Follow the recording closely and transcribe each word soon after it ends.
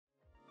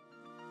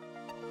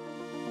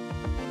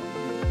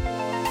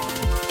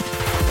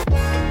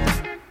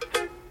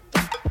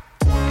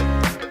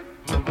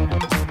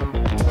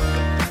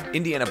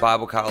Indiana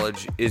Bible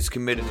College is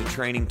committed to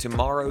training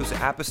tomorrow's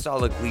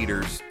apostolic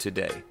leaders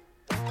today.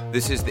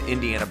 This is the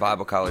Indiana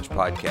Bible College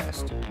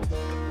podcast.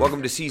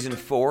 Welcome to Season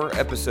 4,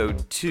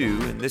 Episode 2,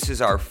 and this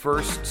is our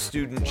first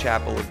student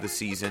chapel of the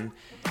season,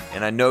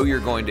 and I know you're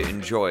going to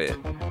enjoy it.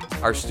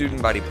 Our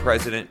student body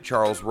president,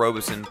 Charles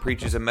Robeson,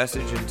 preaches a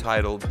message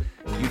entitled,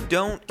 "You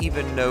Don't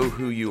Even Know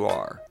Who You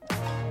Are."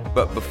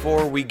 But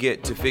before we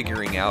get to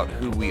figuring out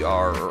who we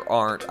are or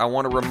aren't, I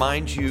want to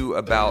remind you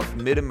about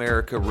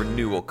Mid-America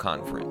Renewal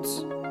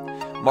Conference.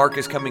 Mark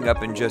is coming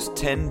up in just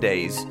 10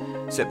 days,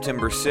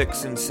 September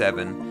 6 and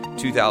 7,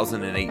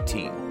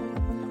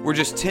 2018. We're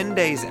just 10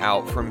 days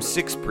out from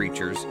 6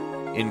 preachers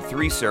in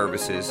 3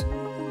 services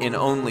in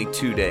only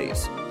 2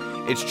 days.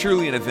 It's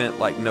truly an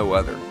event like no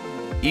other.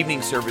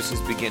 Evening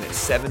services begin at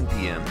 7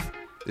 p.m.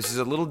 This is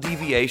a little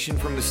deviation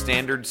from the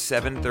standard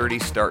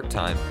 7:30 start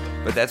time,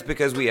 but that's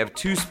because we have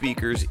 2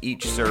 speakers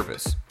each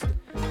service.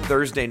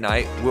 Thursday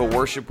night, we'll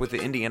worship with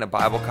the Indiana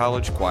Bible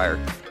College Choir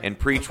and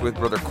preach with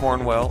Brother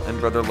Cornwell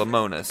and Brother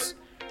Lamonis.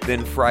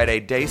 Then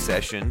Friday day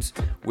sessions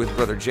with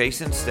Brother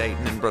Jason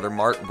Staten and Brother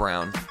Mark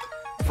Brown.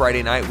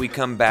 Friday night, we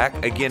come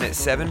back again at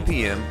 7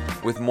 p.m.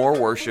 with more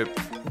worship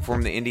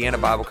from the Indiana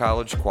Bible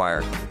College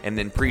Choir and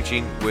then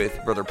preaching with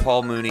Brother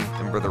Paul Mooney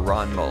and Brother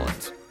Ron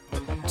Mullins.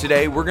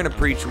 Today, we're going to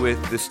preach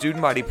with the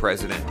student body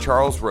president,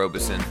 Charles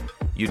Robeson.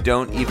 You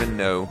don't even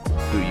know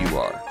who you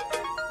are.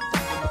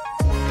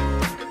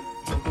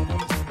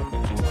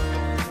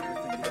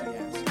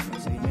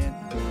 Amen.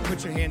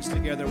 Put your hands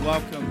together.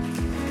 Welcome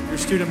your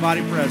student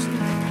body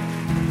president.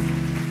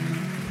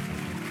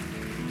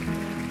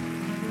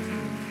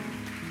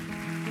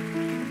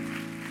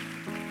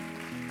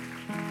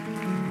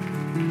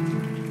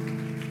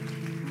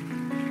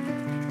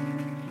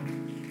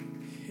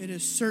 It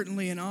is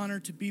certainly an honor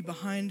to be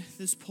behind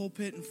this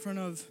pulpit in front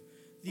of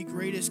the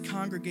greatest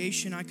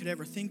congregation I could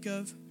ever think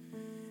of,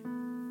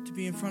 to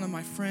be in front of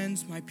my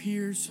friends, my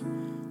peers,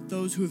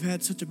 those who have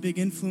had such a big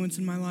influence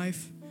in my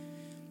life.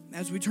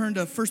 As we turn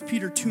to 1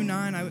 Peter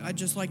 2:9, I'd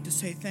just like to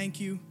say thank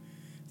you.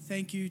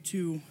 Thank you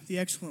to the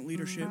excellent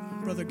leadership,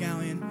 Brother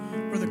Gallion,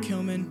 Brother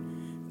Kilman,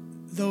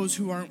 those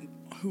who aren't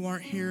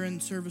here in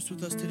service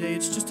with us today.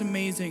 It's just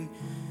amazing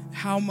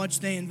how much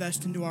they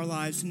invest into our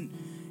lives. And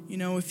you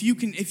know, if you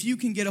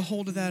can get a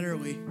hold of that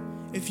early,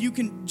 if you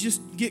can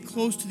just get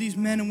close to these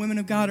men and women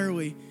of God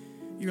early,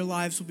 your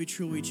lives will be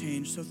truly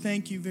changed. So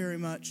thank you very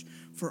much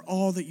for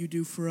all that you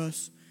do for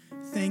us.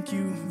 Thank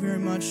you very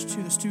much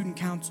to the student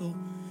council.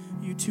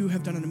 You two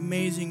have done an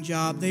amazing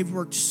job. They've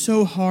worked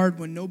so hard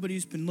when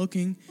nobody's been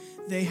looking.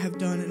 They have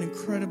done an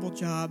incredible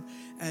job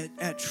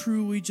at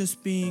truly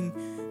just being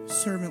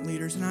servant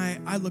leaders. And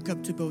I look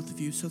up to both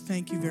of you, so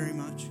thank you very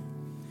much.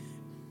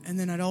 And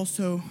then I'd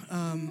also...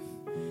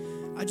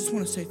 I just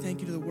want to say thank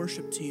you to the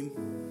worship team.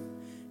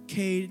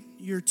 Cade,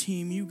 your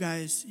team, you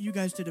guys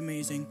did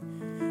amazing.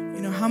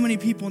 You know, how many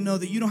people know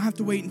that you don't have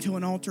to wait until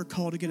an altar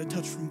call to get a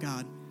touch from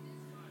God?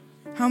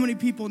 How many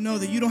people know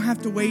that you don't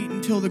have to wait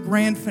until the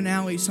grand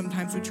finale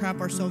sometimes we trap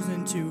ourselves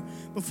into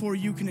before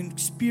you can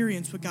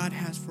experience what God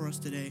has for us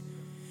today?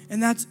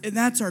 And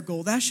that's our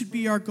goal. That should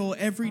be our goal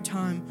every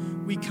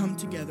time we come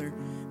together,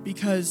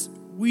 because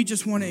we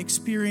just want to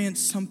experience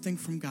something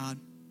from God.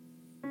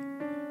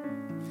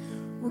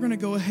 We're going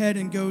to go ahead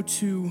and go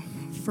to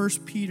 1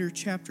 Peter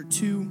chapter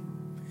 2,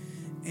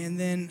 and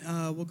then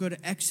we'll go to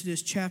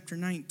Exodus chapter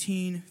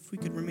 19, if we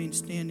could remain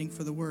standing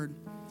for the word.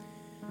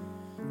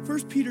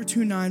 1 Peter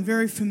 2:9,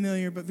 very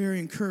familiar but very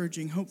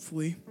encouraging,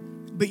 hopefully.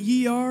 But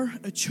ye are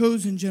a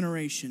chosen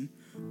generation,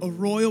 a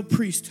royal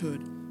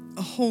priesthood,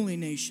 a holy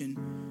nation,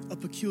 a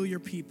peculiar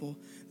people,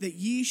 that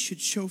ye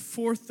should show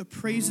forth the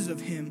praises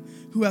of him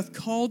who hath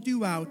called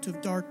you out of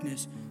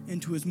darkness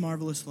into his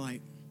marvelous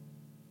light.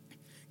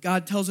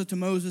 God tells it to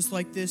Moses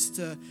like this.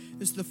 This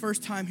is the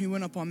first time he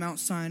went up on Mount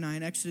Sinai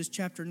in Exodus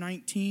chapter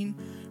 19,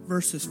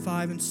 verses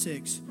 5 and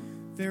 6.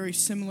 Very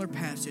similar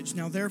passage.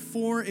 Now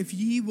therefore, if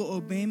ye will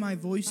obey my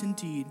voice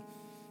indeed,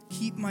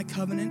 keep my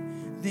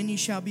covenant, then ye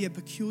shall be a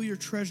peculiar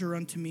treasure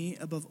unto me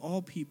above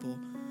all people.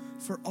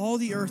 For all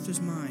the earth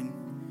is mine.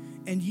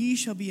 And ye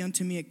shall be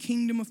unto me a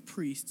kingdom of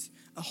priests,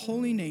 a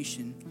holy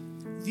nation.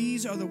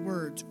 These are the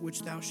words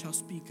which thou shalt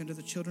speak unto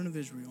the children of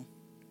Israel.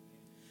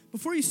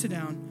 Before you sit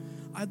down,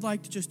 I'd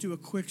like to just do a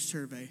quick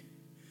survey.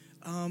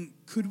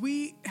 Could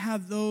we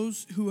have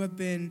those who have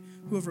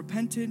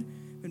repented,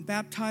 been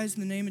baptized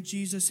in the name of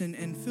Jesus,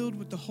 and filled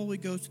with the Holy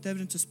Ghost with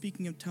evidence of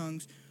speaking of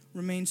tongues,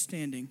 remain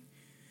standing?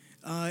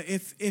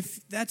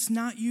 If that's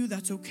not you,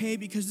 that's okay,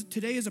 because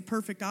today is a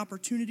perfect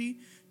opportunity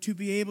to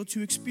be able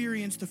to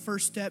experience the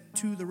first step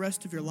to the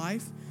rest of your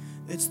life.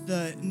 It's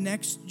the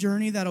next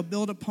journey that'll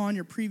build upon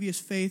your previous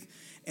faith,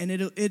 and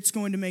it's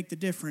going to make the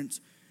difference.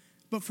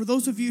 But for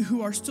those of you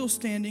who are still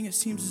standing, it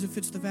seems as if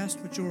it's the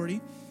vast majority,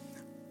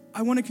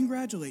 I want to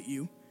congratulate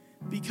you,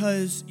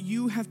 because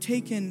you have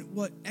taken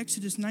what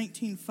Exodus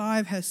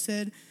 19:5 has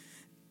said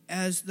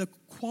as the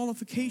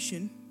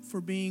qualification for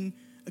being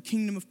a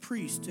kingdom of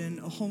priests and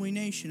a holy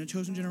nation, a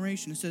chosen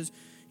generation. It says,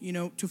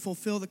 to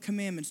fulfill the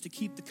commandments, to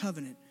keep the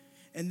covenant.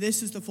 and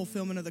this is the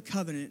fulfillment of the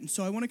covenant. And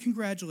so I want to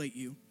congratulate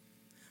you.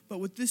 But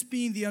with this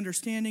being the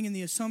understanding and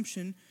the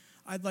assumption,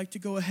 I'd like to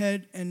go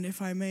ahead and,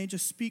 if I may,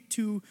 just speak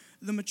to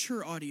the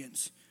mature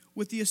audience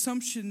with the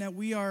assumption that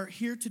we are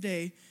here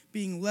today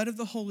being led of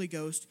the Holy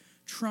Ghost,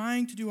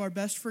 trying to do our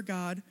best for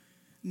God,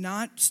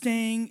 not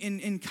staying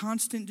in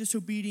constant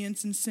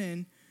disobedience and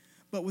sin.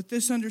 But with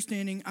this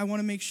understanding, I want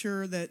to make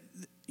sure that,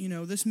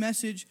 this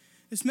message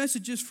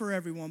is for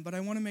everyone, but I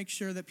want to make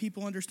sure that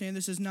people understand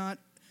this is not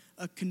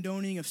a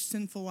condoning of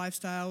sinful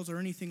lifestyles or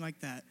anything like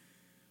that.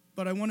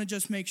 But I want to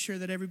just make sure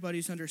that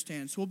everybody's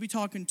understands. So we'll be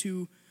talking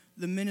to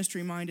the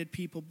ministry-minded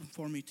people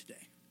before me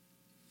today.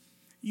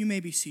 You may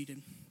be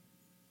seated.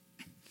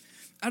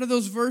 Out of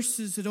those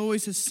verses, it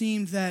always has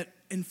seemed that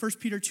in 1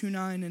 Peter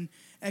 2:9 and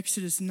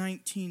Exodus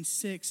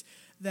 19:6,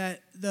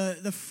 that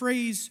the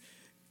phrase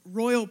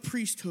royal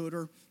priesthood,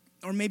 or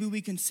maybe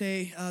we can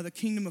say the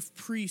kingdom of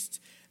priests,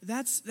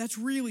 that's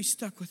really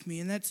stuck with me,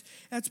 and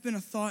that's been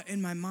a thought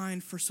in my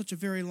mind for such a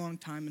very long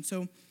time. And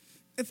so,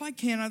 if I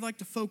can, I'd like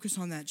to focus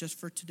on that just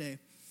for today,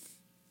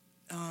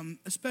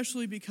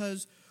 especially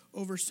because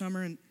over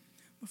summer, and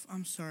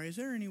I'm sorry, is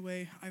there any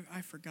way,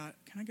 I forgot,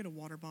 can I get a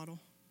water bottle?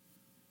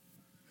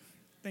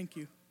 Thank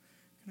you.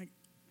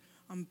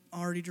 I'm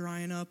already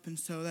drying up, and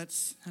so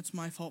that's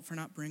my fault for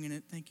not bringing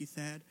it. Thank you,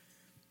 Thad.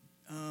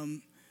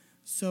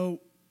 So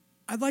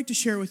I'd like to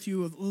share with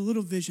you a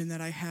little vision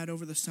that I had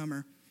over the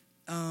summer.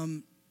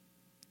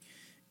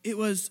 It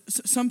was,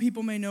 some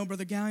people may know,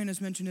 Brother Gallion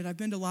has mentioned it, I've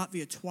been to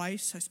Latvia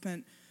twice. I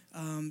spent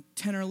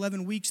 10 or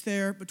 11 weeks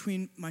there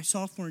between my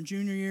sophomore and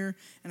junior year,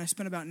 and I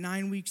spent about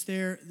 9 weeks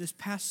there this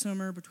past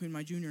summer between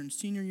my junior and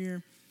senior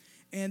year.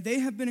 And they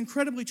have been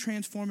incredibly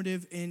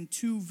transformative in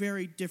two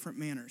very different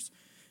manners.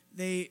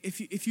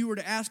 If you were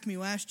to ask me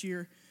last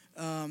year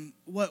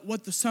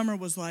what the summer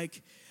was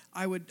like,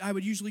 I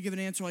would usually give an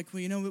answer like,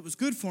 well, it was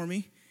good for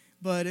me,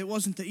 but it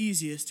wasn't the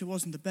easiest, it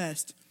wasn't the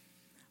best.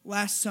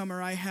 Last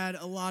summer, I had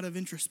a lot of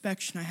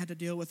introspection. I had to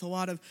deal with a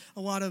lot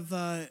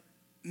of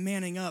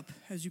manning up,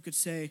 as you could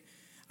say.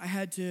 I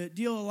had to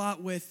deal a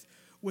lot with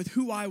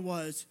who I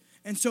was.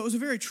 And so it was a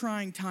very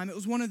trying time. It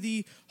was one of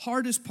the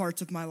hardest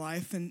parts of my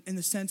life in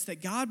the sense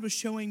that God was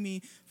showing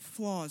me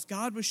flaws.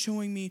 God was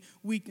showing me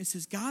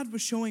weaknesses. God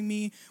was showing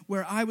me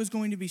where I was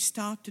going to be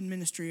stopped in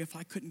ministry if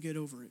I couldn't get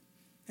over it.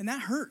 And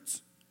that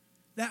hurts.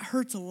 That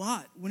hurts a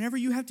lot. Whenever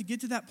you have to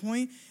get to that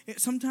point,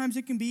 sometimes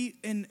it can be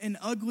an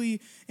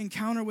ugly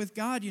encounter with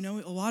God. A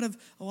lot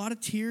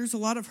of tears, a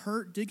lot of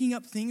hurt, digging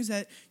up things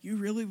that you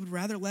really would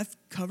rather left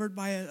covered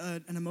by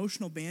an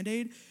emotional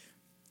Band-Aid.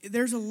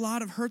 There's a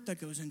lot of hurt that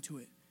goes into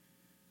it.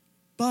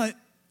 But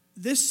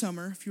this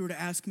summer, if you were to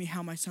ask me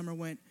how my summer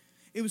went,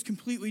 it was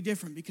completely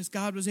different because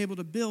God was able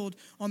to build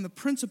on the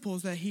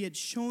principles that He had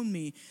shown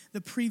me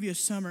the previous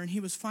summer, and He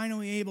was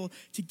finally able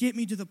to get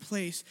me to the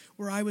place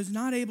where I was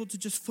not able to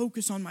just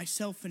focus on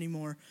myself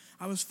anymore.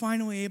 I was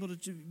finally able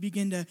to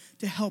begin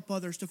to help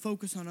others, to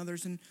focus on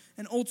others, and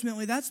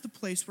ultimately that's the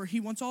place where He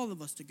wants all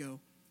of us to go.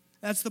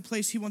 That's the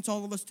place He wants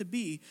all of us to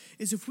be,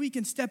 is if we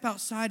can step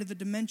outside of the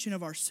dimension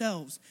of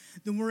ourselves,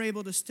 then we're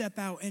able to step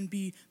out and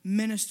be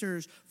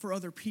ministers for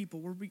other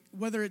people.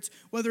 Whether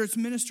it's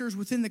ministers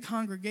within the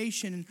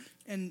congregation,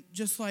 and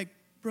just like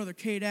Brother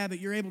Cade Abbott,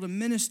 you're able to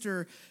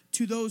minister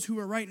to those who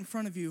are right in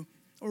front of you,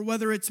 or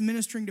whether it's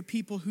ministering to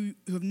people who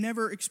have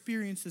never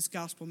experienced this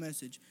gospel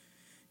message.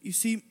 You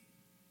see,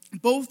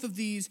 both of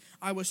these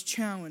I was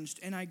challenged,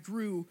 and I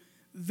grew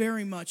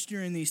very much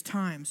during these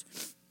times.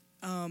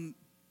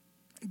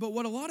 But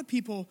what a lot of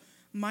people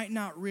might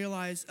not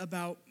realize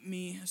about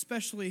me,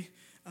 especially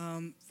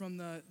from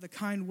the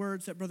kind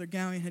words that Brother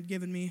Gallion had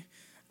given me,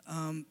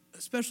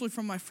 especially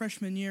from my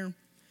freshman year,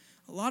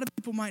 a lot of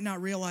people might not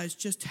realize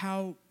just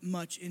how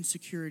much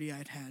insecurity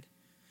I'd had.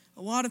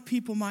 A lot of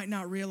people might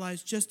not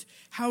realize just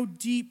how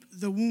deep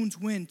the wounds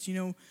went,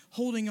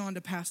 holding on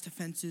to past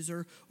offenses,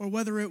 or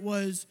whether it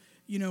was,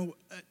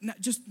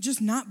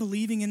 just not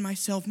believing in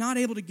myself, not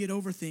able to get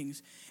over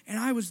things. And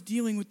I was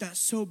dealing with that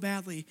so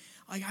badly.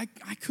 I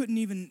couldn't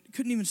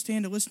even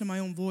stand to listen to my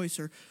own voice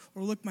or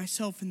look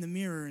myself in the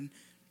mirror. And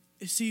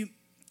you see,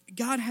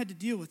 God had to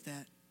deal with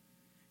that.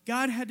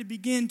 God had to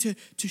begin to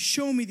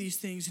show me these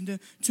things and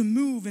to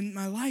move in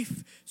my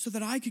life so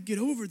that I could get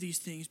over these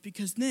things,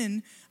 because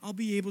then I'll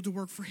be able to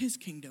work for His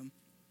kingdom.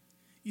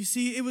 You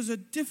see, it was a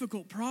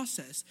difficult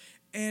process.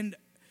 And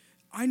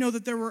I know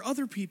that there were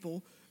other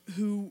people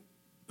who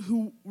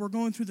were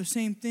going through the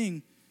same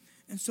thing.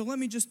 And so let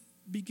me just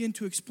begin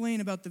to explain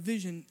about the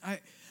vision.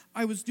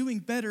 I was doing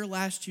better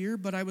last year,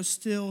 but I was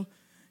still,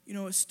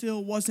 it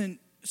still wasn't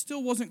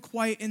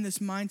quite in this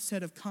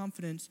mindset of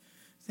confidence.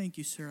 Thank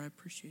you, sir. I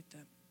appreciate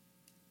that.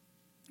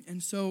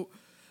 And so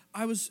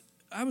I was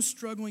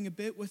struggling a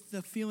bit with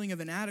the feeling of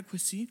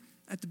inadequacy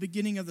at the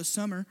beginning of the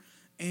summer.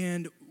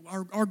 And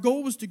our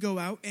goal was to go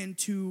out and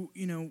to,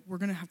 we're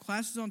going to have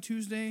classes on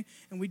Tuesday,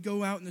 and we'd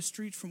go out in the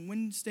streets from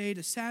Wednesday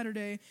to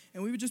Saturday,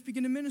 and we would just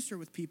begin to minister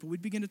with people.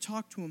 We'd begin to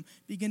talk to them,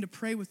 begin to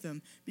pray with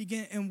them,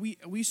 and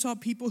we saw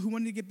people who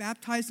wanted to get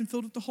baptized and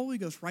filled with the Holy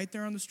Ghost right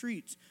there on the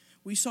streets.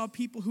 We saw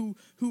people who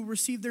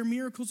received their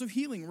miracles of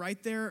healing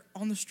right there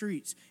on the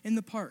streets, in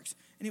the parks,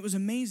 and it was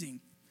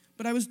amazing.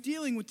 But I was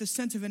dealing with this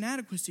sense of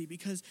inadequacy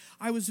because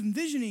I was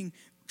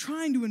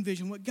trying to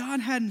envision what God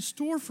had in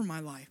store for my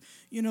life.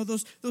 You know,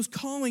 those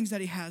callings that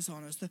he has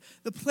on us,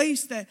 the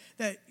place that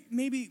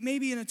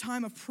maybe in a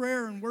time of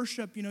prayer and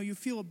worship, you know, you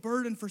feel a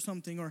burden for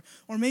something, or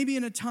maybe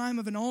in a time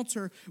of an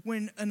altar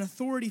when an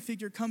authority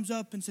figure comes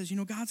up and says, you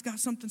know, God's got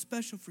something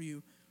special for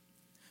you.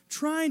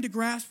 Trying to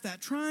grasp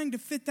that, trying to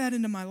fit that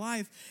into my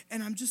life,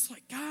 and I'm just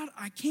like, God,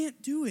 I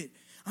can't do it.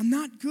 I'm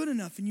not good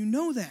enough, and you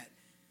know that.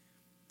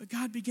 But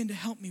God began to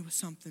help me with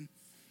something.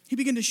 He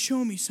began to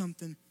show me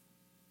something.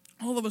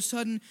 All of a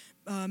sudden,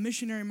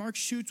 missionary Mark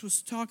Schutz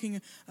was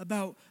talking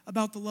about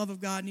the love of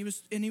God, and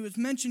he was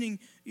mentioning,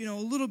 you know,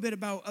 a little bit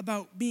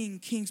about being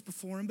kings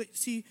before him. But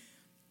see,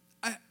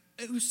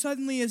 it was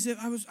suddenly as if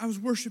I was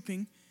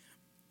worshiping,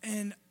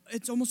 and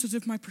it's almost as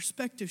if my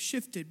perspective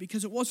shifted,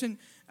 because it wasn't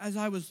as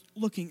I was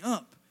looking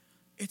up.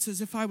 It's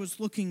as if I was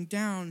looking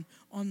down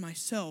on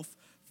myself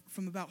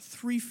from about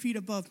 3 feet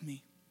above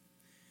me.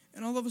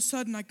 And all of a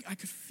sudden, I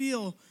could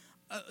feel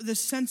this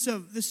sense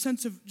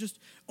of just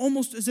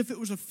almost as if it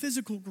was a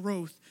physical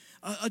growth,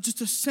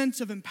 just a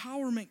sense of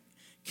empowerment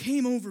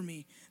came over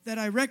me that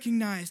I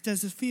recognized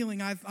as a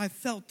feeling I've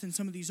felt in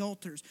some of these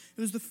altars.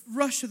 It was the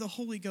rush of the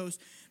Holy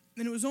Ghost,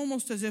 and it was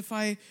almost as if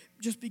I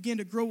just began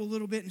to grow a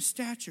little bit in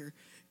stature.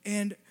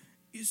 And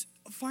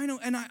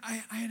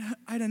I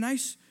had a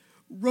nice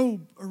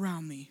robe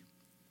around me,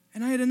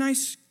 and I had a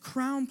nice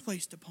crown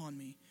placed upon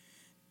me.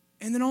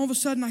 And then all of a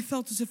sudden, I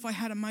felt as if I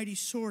had a mighty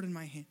sword in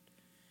my hand.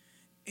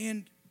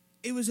 And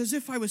it was as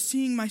if I was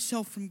seeing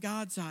myself from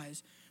God's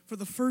eyes for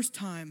the first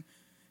time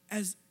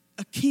as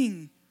a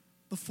king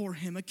before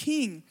him, a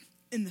king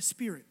in the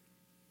spirit.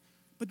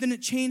 But then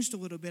it changed a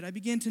little bit. I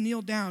began to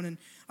kneel down, and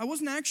I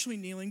wasn't actually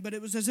kneeling, but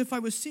it was as if I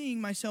was seeing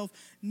myself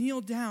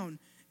kneel down,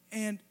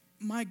 and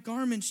my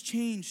garments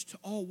changed to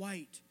all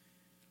white.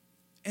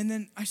 And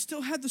then I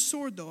still had the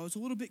sword, though. I was a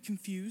little bit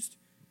confused.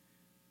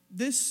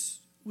 This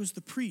was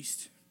the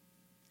priest.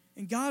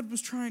 And God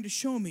was trying to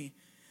show me.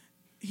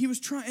 He was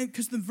trying,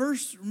 because the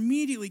verse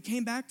immediately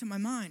came back to my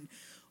mind.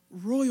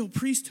 Royal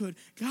priesthood.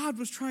 God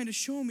was trying to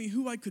show me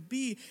who I could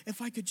be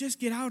if I could just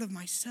get out of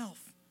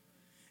myself.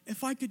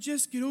 If I could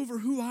just get over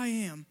who I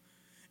am.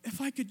 If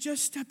I could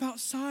just step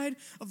outside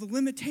of the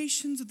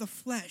limitations of the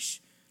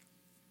flesh.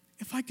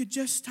 If I could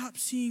just stop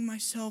seeing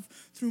myself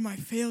through my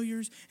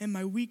failures and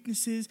my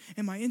weaknesses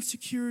and my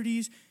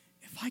insecurities.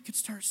 If I could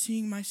start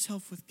seeing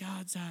myself with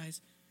God's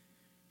eyes.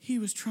 He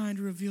was trying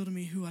to reveal to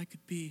me who I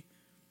could be.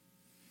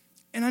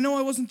 And I know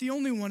I wasn't the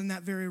only one in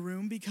that very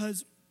room,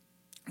 because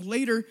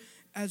later,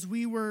 I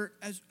do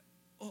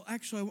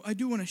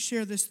want to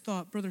share this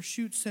thought. Brother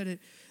Schutz said it.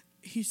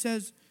 He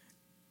says,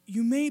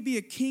 you may be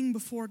a king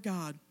before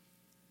God,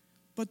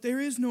 but there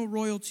is no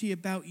royalty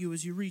about you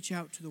as you reach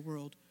out to the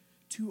world.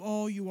 To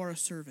all you are a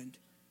servant.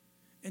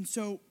 And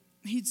so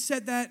he'd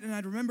said that, and I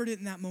remembered it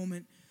in that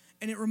moment,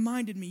 and it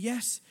reminded me,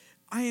 yes,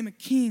 I am a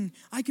king.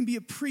 I can be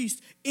a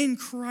priest in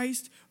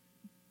Christ,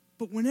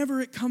 but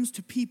whenever it comes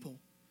to people,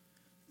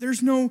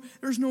 there's no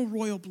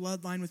royal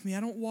bloodline with me. I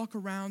don't walk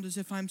around as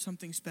if I'm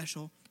something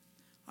special.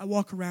 I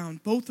walk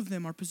around. Both of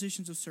them are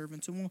positions of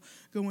servants, and we'll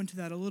go into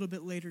that a little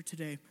bit later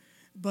today.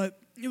 But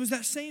it was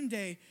that same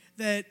day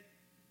that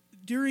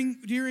during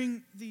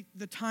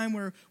the time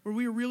where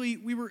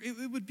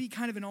it would be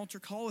kind of an altar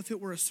call if it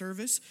were a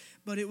service,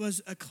 but it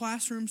was a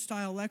classroom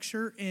style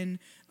lecture in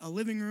a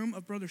living room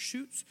of Brother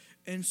Schutz.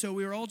 And so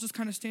we were all just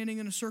kind of standing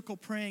in a circle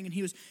praying, and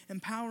he was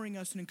empowering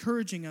us and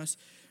encouraging us.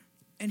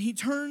 And he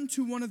turned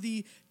to one of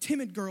the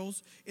timid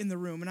girls in the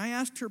room, and I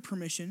asked her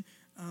permission.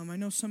 I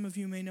know some of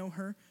you may know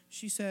her.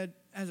 She said,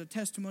 as a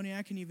testimony,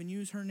 I can even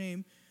use her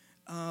name.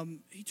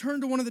 He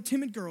turned to one of the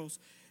timid girls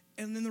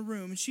in the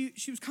room, and she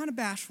was kind of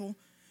bashful.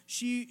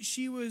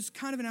 She was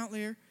kind of an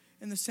outlier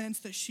in the sense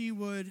that she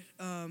would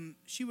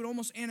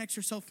almost annex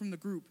herself from the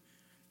group.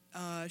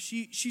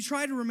 She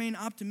tried to remain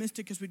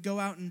optimistic as we'd go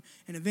out and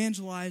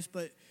evangelize,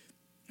 but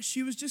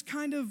she was just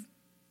kind of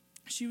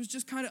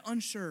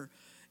unsure,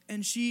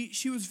 and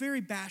she was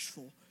very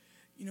bashful.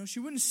 You know, she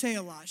wouldn't say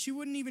a lot. She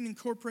wouldn't even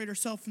incorporate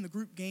herself in the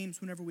group games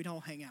whenever we'd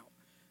all hang out.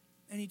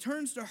 And he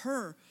turns to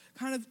her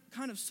kind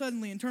of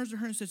suddenly and turns to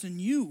her and says,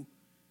 and you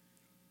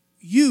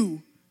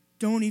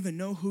don't even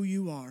know who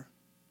you are.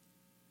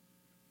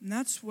 And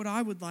that's what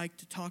I would like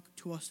to talk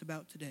to us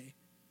about today.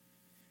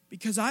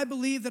 Because I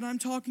believe that I'm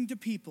talking to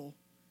people,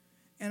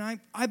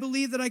 and I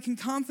believe that I can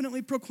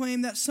confidently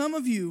proclaim that some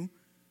of you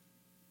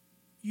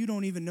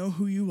don't even know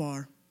who you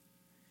are.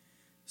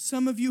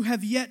 Some of you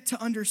have yet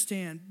to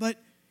understand, but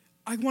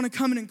I want to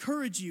come and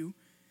encourage you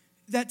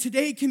that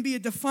today can be a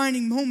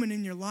defining moment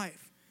in your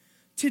life.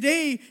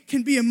 Today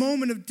can be a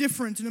moment of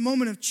difference and a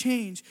moment of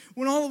change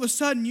when all of a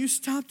sudden you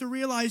stop to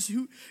realize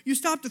you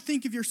stop to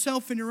think of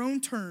yourself in your own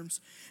terms,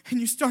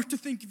 and you start to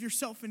think of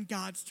yourself in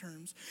God's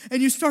terms,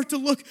 and you start to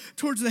look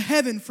towards the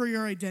heaven for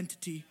your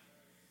identity.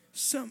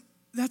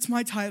 That's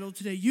my title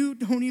today. You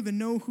don't even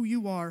know who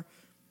you are.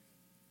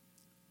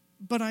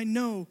 But I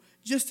know,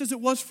 just as it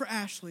was for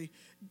Ashley,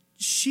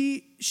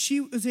 she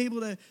was able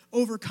to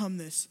overcome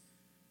this.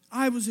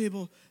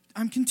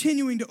 I'm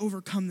continuing to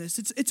overcome this.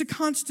 It's a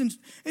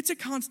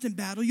constant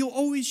battle. You'll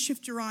always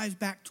shift your eyes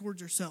back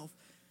towards yourself.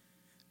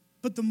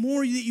 But the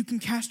more that you can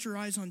cast your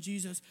eyes on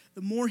Jesus,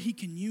 the more he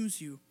can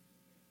use you.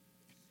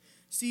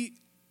 See,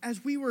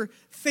 as we were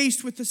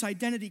faced with this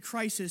identity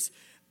crisis,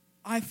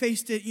 I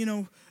faced it,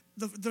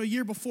 the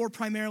year before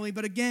primarily,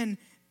 but again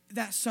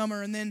that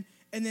summer, and then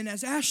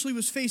as Ashley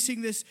was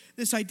facing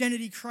this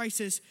identity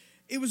crisis,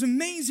 it was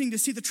amazing to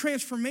see the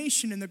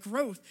transformation and the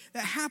growth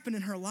that happened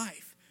in her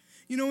life.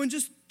 In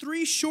just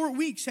 3 short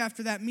weeks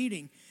after that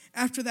meeting,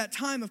 after that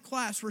time of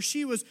class where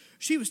she was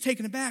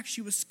taken aback,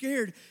 she was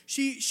scared,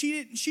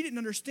 she didn't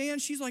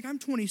understand. She's like, I'm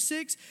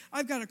 26,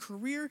 I've got a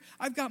career,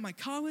 I've got my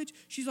college.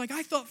 She's like,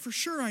 I thought for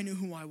sure I knew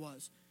who I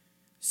was.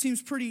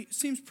 Seems pretty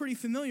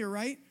familiar,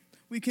 right?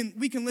 We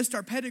can list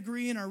our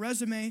pedigree and our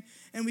resume,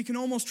 and we can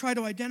almost try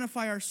to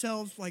identify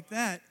ourselves like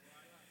that.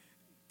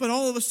 But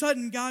all of a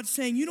sudden, God's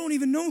saying, you don't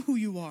even know who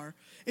you are.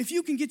 If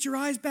you can get your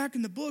eyes back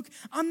in the book,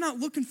 I'm not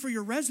looking for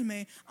your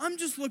resume. I'm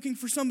just looking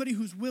for somebody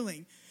who's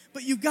willing.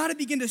 But you've got to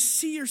begin to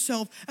see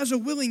yourself as a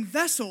willing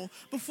vessel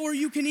before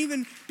you can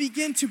even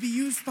begin to be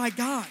used by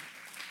God.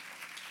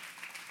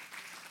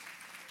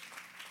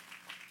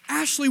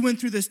 Ashley went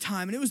through this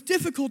time, and it was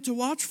difficult to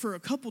watch for a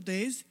couple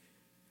days.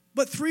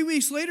 But 3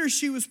 weeks later,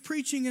 she was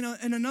preaching in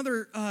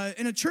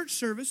a church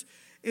service.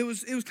 It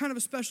was kind of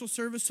a special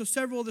service, so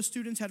several of the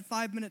students had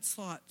 5-minute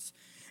slots.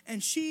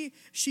 And she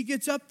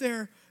gets up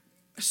there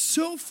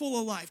so full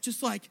of life,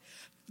 just like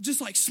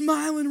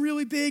smiling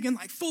really big and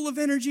like full of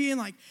energy and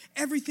like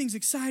everything's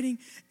exciting.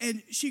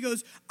 And she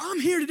goes, I'm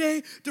here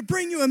today to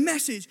bring you a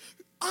message.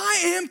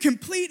 I am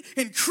complete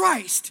in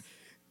Christ.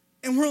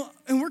 And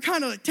we're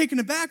kind of taken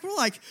aback. We're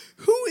like,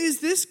 who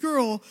is this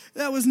girl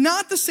that was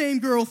not the same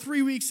girl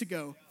 3 weeks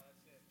ago?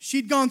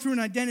 She'd gone through an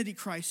identity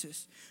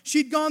crisis.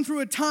 She'd gone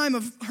through a time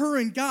of her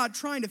and God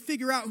trying to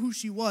figure out who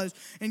she was.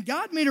 And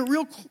God made it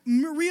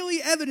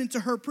really evident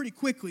to her pretty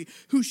quickly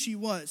who she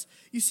was.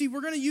 You see,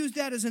 we're going to use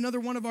that as another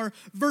one of our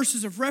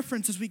verses of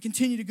reference as we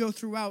continue to go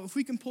throughout. If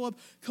we can pull up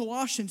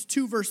Colossians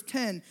 2, verse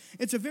 10,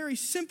 it's a very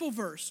simple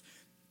verse.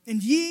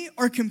 And ye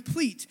are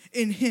complete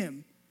in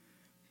him,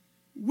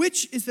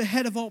 which is the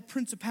head of all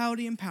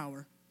principality and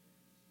power.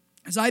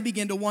 As I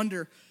began to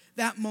wonder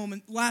that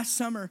moment last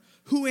summer,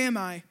 who am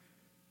I?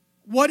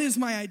 What is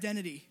my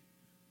identity?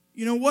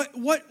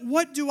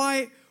 What do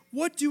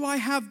I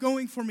have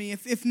going for me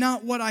if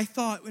not what I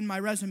thought in my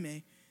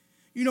resume?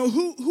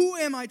 Who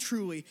am I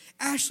truly?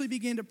 Ashley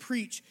began to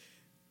preach,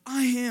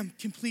 I am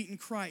complete in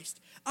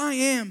Christ. I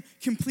am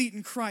complete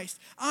in Christ.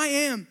 I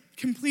am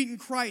complete in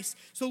Christ.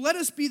 So let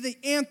us be the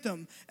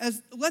anthem,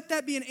 let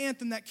that be an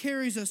anthem that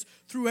carries us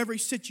through every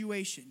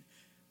situation.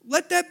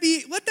 Let that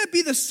be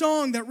the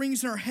song that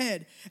rings in our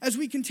head as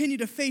we continue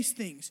to face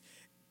things.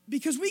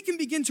 Because we can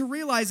begin to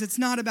realize it's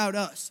not about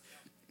us.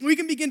 We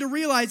can begin to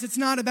realize it's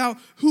not about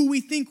who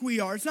we think we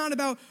are. It's not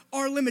about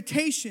our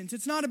limitations.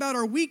 It's not about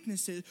our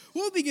weaknesses.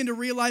 We'll begin to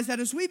realize that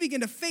as we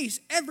begin to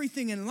face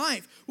everything in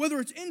life, whether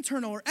it's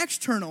internal or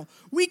external,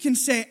 we can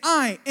say,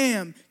 I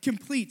am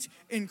complete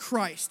in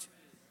Christ.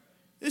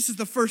 This is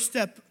the first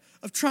step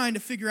of trying to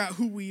figure out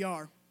who we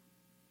are.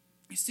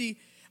 You see,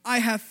 I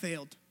have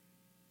failed,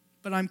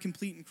 but I'm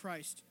complete in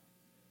Christ.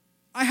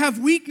 I have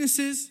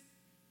weaknesses,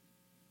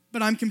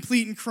 but I'm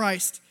complete in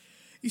Christ.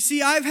 You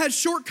see, I've had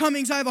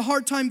shortcomings I have a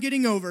hard time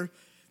getting over,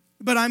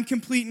 but I'm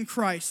complete in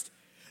Christ.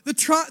 The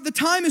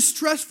time is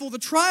stressful, the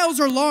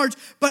trials are large,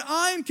 but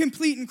I'm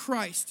complete in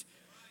Christ.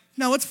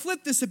 Now let's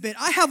flip this a bit.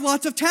 I have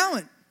lots of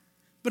talent,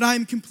 but I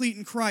am complete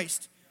in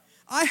Christ.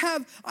 I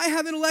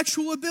have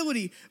intellectual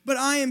ability, but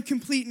I am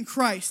complete in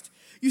Christ.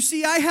 You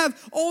see, I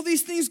have all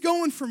these things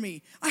going for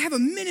me. I have a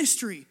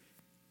ministry,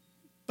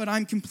 but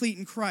I'm complete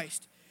in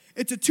Christ.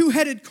 It's a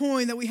two-headed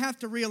coin that we have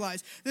to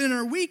realize that in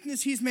our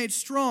weakness, he's made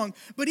strong.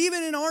 But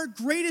even in our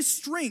greatest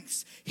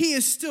strengths, he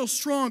is still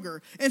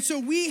stronger. And so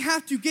we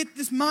have to get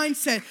this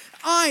mindset,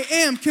 I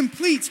am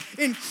complete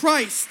in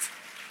Christ.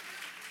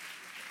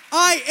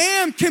 I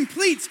am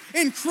complete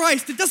in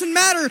Christ. It doesn't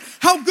matter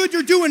how good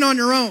you're doing on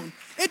your own.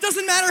 It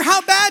doesn't matter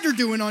how bad you're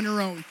doing on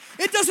your own.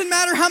 It doesn't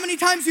matter how many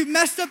times you've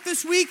messed up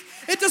this week.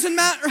 It doesn't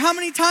matter how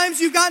many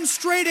times you've gotten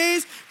straight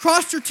A's,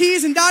 crossed your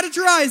T's, and dotted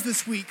your I's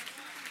this week.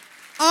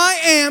 I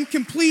am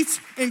complete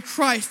in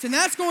Christ. And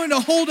that's going to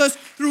hold us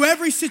through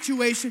every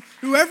situation,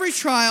 through every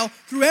trial,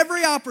 through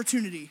every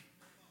opportunity.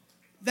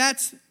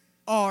 That's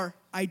our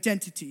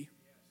identity.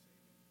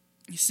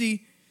 You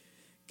see,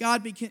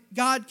 God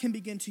can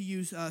begin to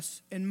use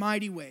us in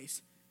mighty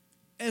ways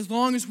as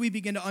long as we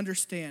begin to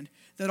understand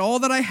that all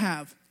that I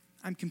have,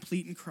 I'm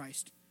complete in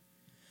Christ.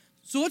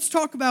 So let's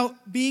talk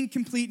about being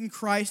complete in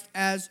Christ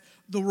as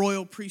the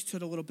royal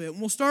priesthood a little bit. And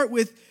we'll start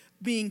with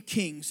being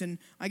kings. And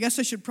I guess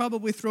I should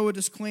probably throw a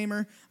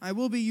disclaimer. I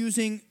will be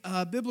using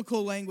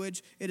biblical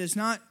language. It is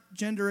not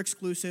gender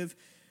exclusive.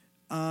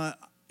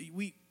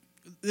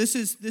 This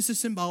is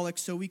symbolic,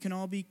 so we can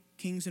all be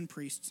kings and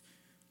priests.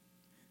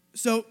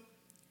 So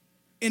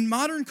in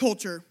modern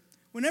culture,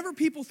 whenever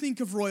people think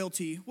of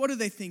royalty, what do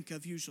they think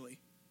of usually?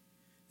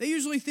 They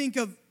usually think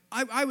of,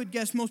 I would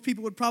guess most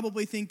people would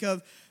probably think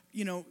of,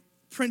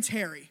 Prince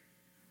Harry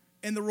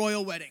and the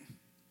royal wedding.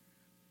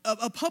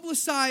 A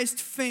publicized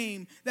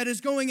fame that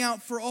is going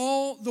out for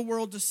all the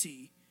world to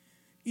see.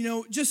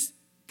 Just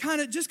kind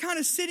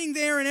of sitting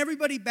there and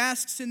everybody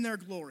basks in their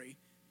glory.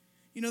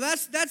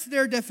 That's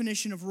their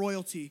definition of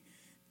royalty.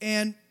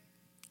 And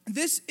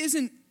this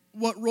isn't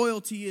what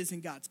royalty is in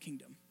God's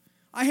kingdom.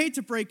 I hate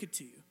to break it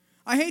to you.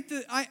 I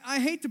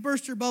hate to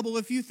burst your bubble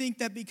if you think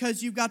that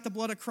because you've got the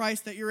blood of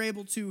Christ that you're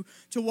able to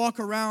walk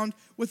around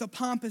with a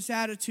pompous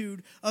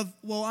attitude of,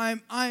 well,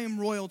 I am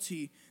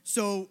royalty,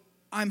 so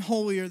I'm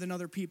holier than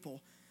other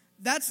people.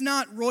 That's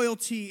not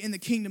royalty in the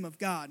kingdom of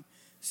God.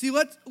 See,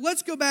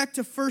 let's go back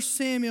to 1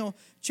 Samuel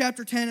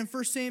chapter 10 and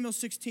 1 Samuel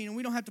 16, and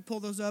we don't have to pull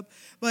those up,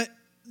 but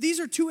these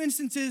are two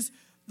instances.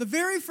 The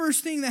very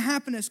first thing that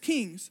happened as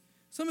kings,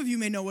 some of you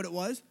may know what it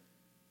was.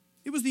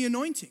 It was the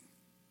anointing.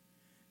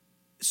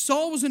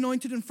 Saul was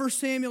anointed in 1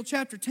 Samuel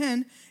chapter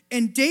 10,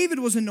 and David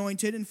was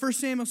anointed in 1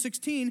 Samuel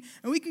 16,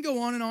 and we can go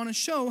on and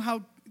show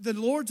how the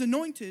Lord's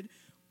anointed,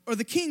 or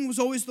the king was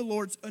always the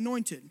Lord's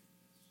anointed.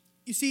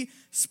 You see,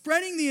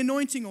 spreading the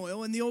anointing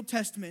oil in the Old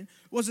Testament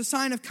was a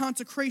sign of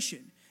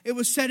consecration. It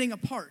was setting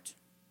apart.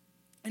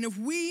 And if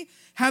we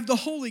have the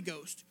Holy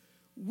Ghost,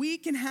 we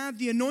can have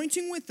the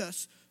anointing with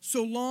us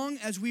so long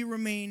as we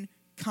remain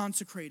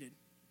consecrated.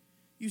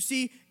 You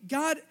see,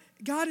 God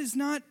is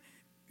not,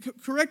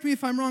 correct me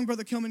if I'm wrong,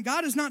 Brother Kilman,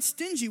 God is not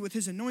stingy with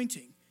his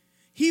anointing.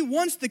 He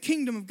wants the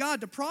kingdom of God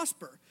to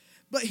prosper,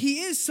 but he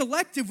is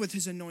selective with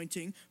his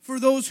anointing for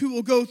those who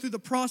will go through the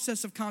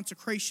process of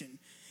consecration.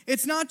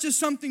 It's not just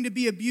something to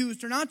be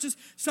abused or not just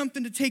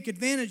something to take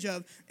advantage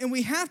of. And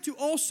we have to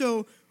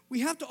also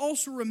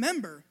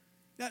remember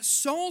that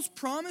Saul's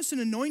promise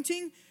and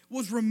anointing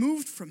was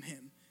removed from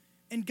him.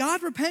 And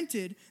God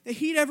repented that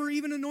he'd ever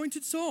even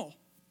anointed Saul.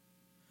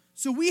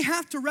 So we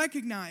have to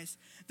recognize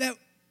that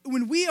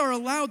when we are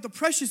allowed the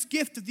precious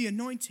gift of the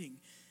anointing,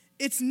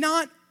 it's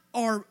not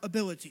our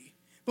ability.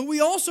 But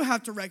we also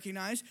have to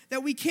recognize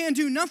that we can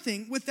do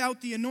nothing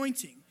without the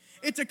anointing.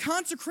 It's a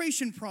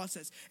consecration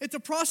process. It's a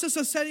process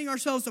of setting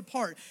ourselves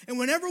apart. And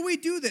whenever we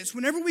do this,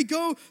 whenever we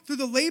go through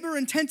the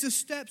labor-intensive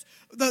steps,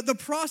 the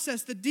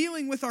process, the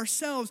dealing with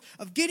ourselves,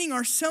 of getting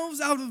ourselves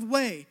out of the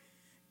way,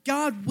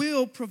 God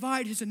will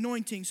provide his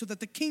anointing so that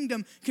the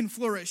kingdom can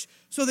flourish,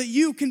 so that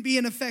you can be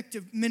an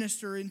effective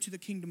minister into the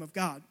kingdom of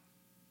God.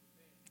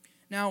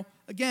 Now,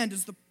 again,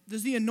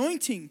 does the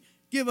anointing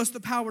give us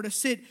the power to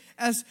sit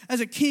as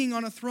a king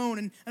on a throne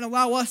and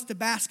allow us to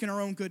bask in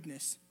our own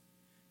goodness?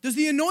 Does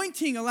the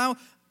anointing allow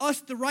us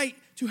the right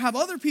to have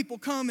other people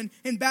come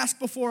and bask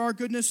before our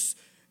goodness?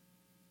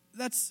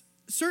 That's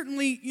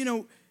certainly,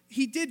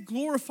 he did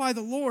glorify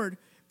the Lord,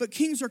 but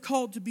kings are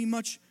called to be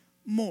much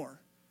more.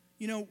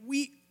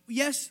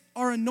 Yes,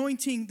 our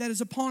anointing that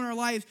is upon our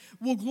lives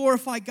will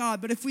glorify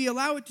God, but if we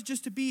allow it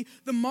to be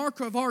the mark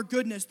of our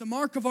goodness, the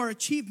mark of our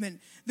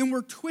achievement, then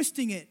we're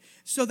twisting it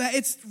so that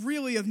it's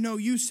really of no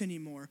use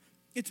anymore.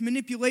 It's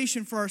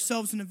manipulation for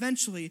ourselves, and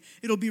eventually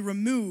it'll be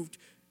removed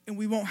and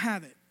we won't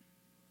have it.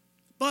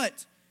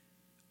 But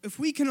if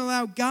we can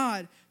allow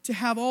God to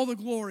have all the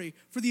glory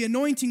for the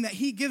anointing that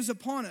he gives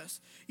upon us,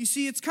 you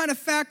see, it's kind of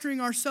factoring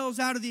ourselves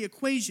out of the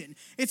equation.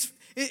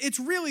 It's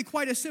really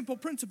quite a simple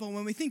principle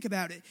when we think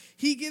about it.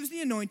 He gives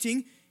the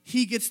anointing,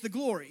 he gets the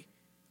glory.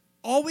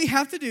 All we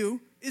have to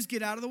do is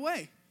get out of the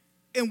way,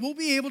 and we'll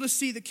be able to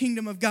see the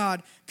kingdom of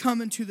God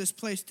come into this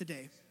place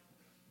today.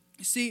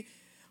 You see,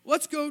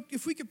 let's go,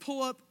 if we could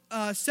pull up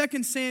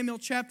 2 Samuel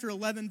chapter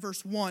 11,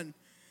 verse 1.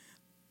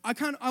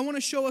 I want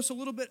to show us a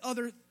little bit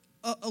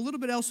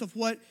else of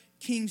what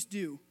kings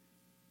do.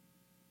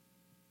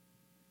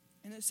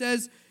 And it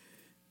says,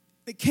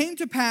 it came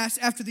to pass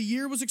after the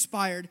year was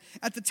expired,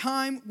 at the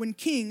time when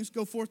kings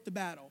go forth to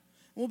battle.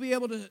 We'll be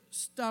able to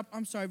stop,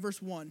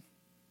 verse 1.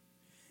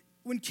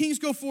 When kings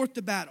go forth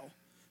to battle.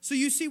 So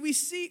you see, we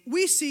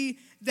see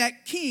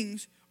that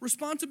kings'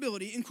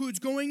 responsibility includes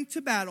going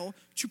to battle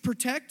to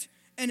protect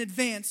and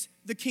advance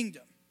the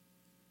kingdom.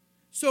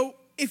 So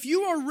if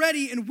you are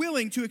ready and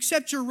willing to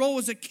accept your role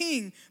as a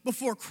king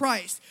before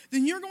Christ,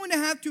 then you're going to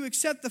have to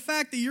accept the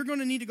fact that you're going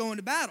to need to go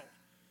into battle.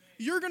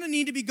 You're going to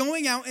need to be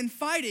going out and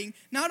fighting,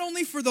 not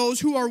only for those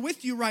who are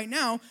with you right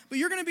now, but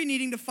you're going to be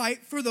needing to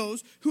fight for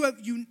those who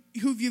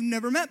you've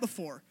never met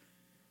before.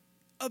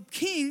 A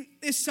king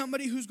is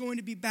somebody who's going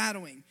to be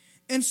battling.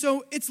 And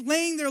so it's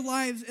laying their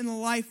lives in a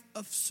life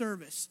of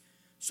service.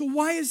 So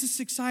why is this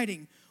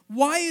exciting?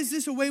 Why is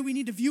this a way we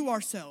need to view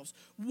ourselves?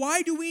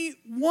 Why do we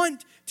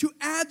want to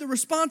add the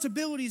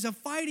responsibilities of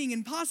fighting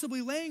and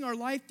possibly laying our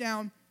life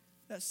down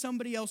that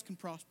somebody else can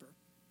prosper?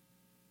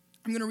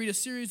 I'm going to read a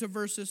series of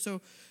verses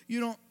so you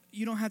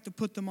don't have to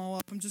put them all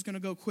up. I'm just going to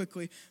go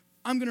quickly.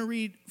 I'm going to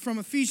read from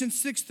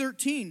Ephesians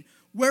 6:13.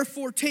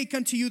 Wherefore take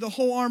unto you the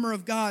whole armor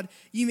of God,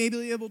 ye may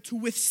be able to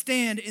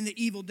withstand in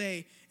the evil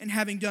day, and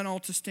having done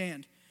all to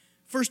stand.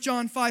 1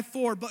 John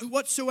 5:4, but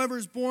whatsoever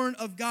is born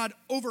of God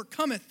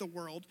overcometh the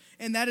world,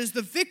 and that is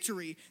the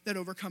victory that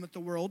overcometh the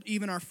world,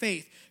 even our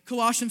faith.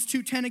 Colossians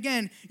 2:10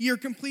 again, ye are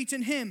complete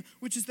in him,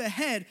 which is the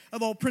head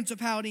of all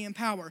principality and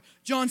power.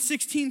 John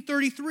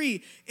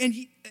 16:33,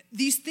 and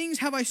these things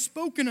have I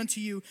spoken unto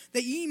you,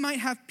 that ye might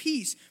have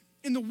peace.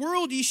 In the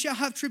world ye shall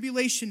have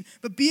tribulation,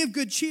 but be of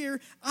good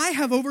cheer, I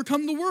have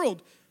overcome the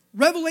world.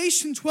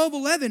 Revelation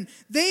 12:11,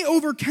 they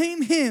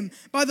overcame him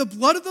by the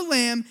blood of the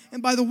Lamb and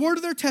by the word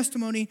of their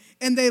testimony,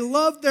 and they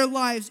loved their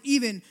lives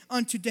even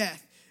unto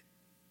death.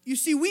 You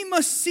see, we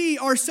must see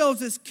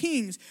ourselves as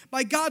kings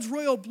by God's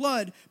royal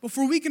blood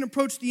before we can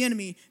approach the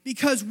enemy,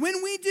 because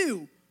when we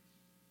do,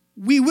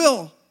 we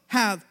will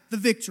have the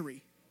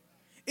victory.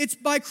 It's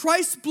by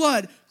Christ's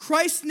blood,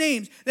 Christ's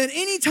names, that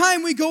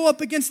anytime we go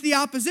up against the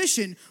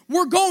opposition,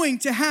 we're going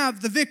to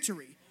have the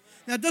victory.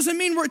 Now, it doesn't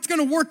mean it's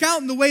going to work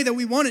out in the way that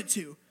we want it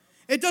to.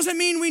 It doesn't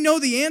mean we know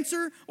the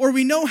answer or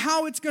we know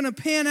how it's going to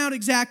pan out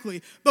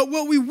exactly. But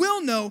what we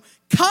will know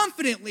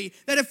confidently,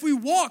 that if we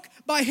walk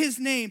by his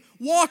name,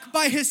 walk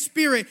by his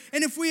spirit,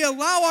 and if we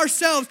allow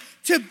ourselves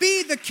to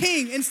be the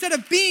king instead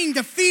of being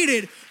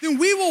defeated, then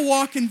we will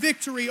walk in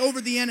victory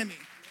over the enemy.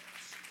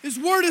 His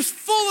word is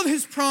full of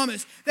his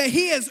promise that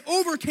he has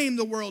overcame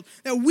the world,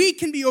 that we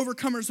can be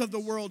overcomers of the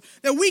world,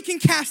 that we can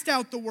cast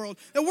out the world,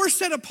 that we're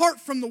set apart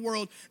from the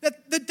world,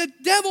 that the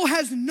devil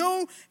has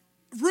no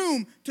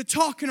room to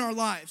talk in our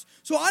lives.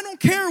 So I don't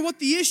care what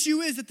the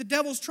issue is that the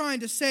devil's trying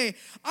to say.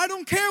 I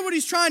don't care what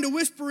he's trying to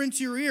whisper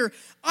into your ear.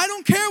 I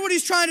don't care what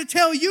he's trying to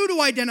tell you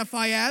to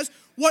identify as.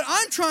 What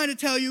I'm trying to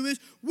tell you is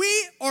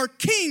we are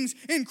kings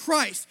in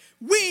Christ.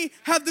 We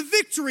have the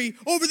victory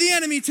over the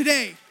enemy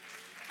today.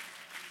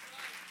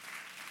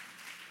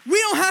 We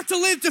don't have to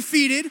live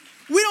defeated.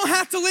 We don't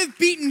have to live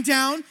beaten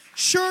down.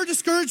 Sure,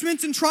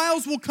 discouragements and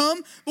trials will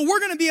come, but we're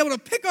going to be able to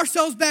pick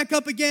ourselves back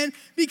up again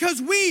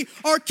because we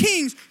are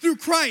kings through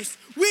Christ.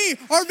 We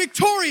are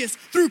victorious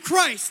through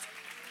Christ.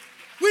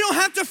 We don't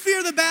have to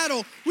fear the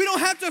battle. We don't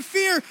have to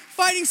fear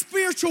fighting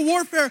spiritual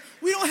warfare.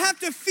 We don't have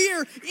to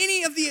fear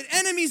any of the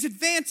enemy's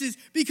advances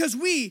because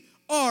we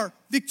are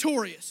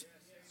victorious.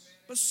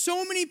 But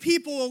so many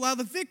people allow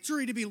the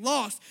victory to be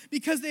lost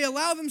because they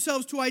allow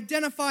themselves to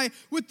identify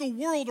with the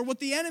world or what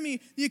the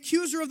enemy, the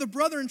accuser of the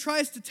brethren,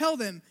 tries to tell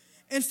them,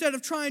 instead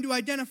of trying to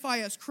identify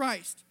as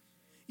Christ.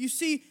 You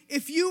see,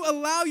 if you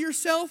allow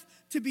yourself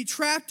to be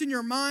trapped in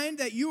your mind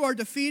that you are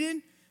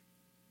defeated,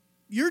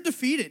 you're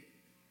defeated.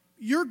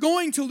 You're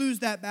going to lose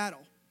that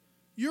battle.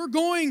 You're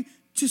going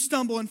to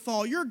stumble and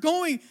fall. You're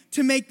going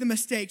to make the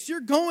mistakes.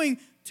 You're going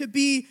to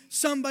be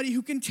somebody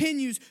who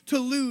continues to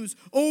lose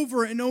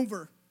over and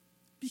over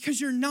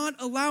because you're not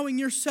allowing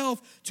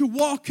yourself to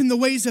walk in the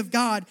ways of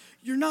God.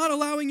 You're not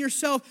allowing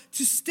yourself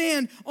to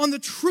stand on the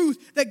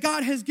truth that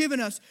God has given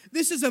us.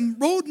 This is a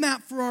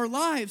roadmap for our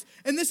lives,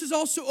 and this is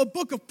also a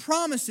book of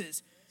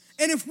promises.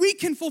 And if we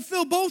can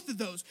fulfill both of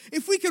those,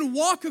 if we can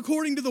walk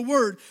according to the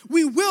word,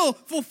 we will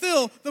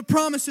fulfill the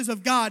promises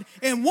of God.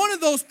 And one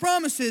of those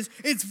promises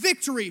is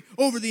victory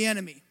over the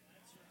enemy.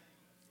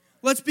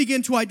 Let's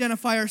begin to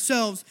identify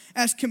ourselves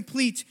as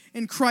complete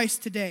in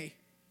Christ today.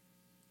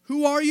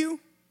 Who are you?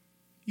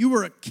 You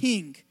are a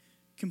king,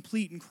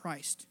 complete in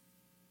Christ.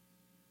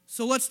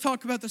 So let's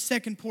talk about the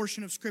second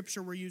portion of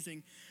Scripture we're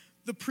using,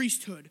 the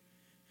priesthood.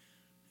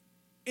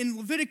 In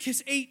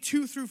Leviticus 8,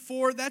 2 through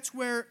 4, that's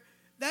where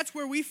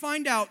we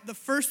find out the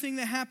first thing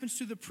that happens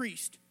to the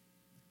priest.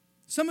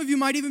 Some of you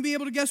might even be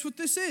able to guess what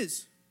this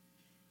is.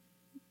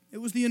 It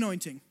was the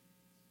anointing.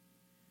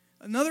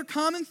 Another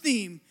common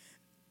theme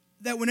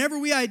that whenever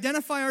we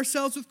identify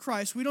ourselves with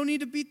Christ, we don't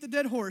need to beat the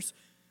dead horse,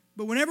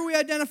 but whenever we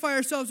identify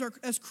ourselves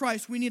as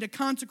Christ, we need to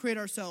consecrate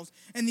ourselves,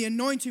 and the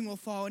anointing will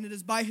fall, and it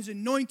is by his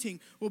anointing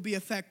we'll be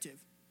effective.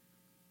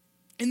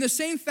 In the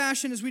same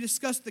fashion as we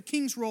discussed the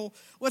king's role,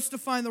 let's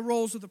define the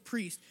roles of the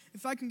priest.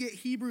 If I can get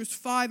Hebrews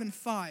 5 and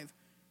 5.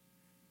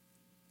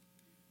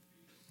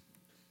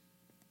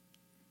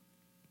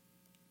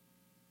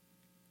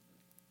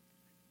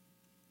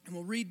 And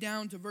we'll read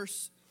down to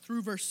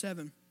through verse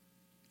 7.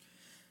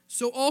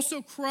 So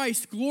also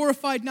Christ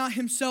glorified not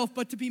himself,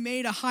 but to be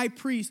made a high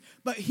priest.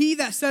 But he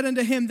that said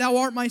unto him, Thou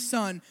art my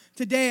son,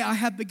 today I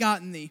have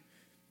begotten thee.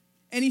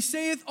 And he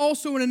saith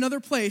also in another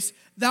place,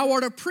 Thou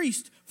art a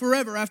priest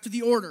forever after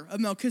the order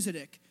of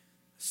Melchizedek.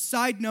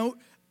 Side note,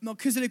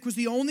 Melchizedek was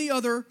the only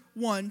other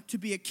one to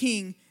be a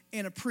king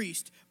and a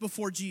priest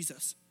before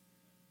Jesus.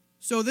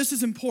 So this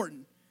is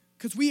important,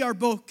 because we are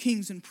both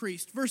kings and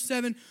priests. Verse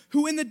 7,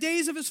 who in the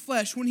days of his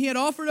flesh, when he had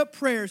offered up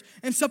prayers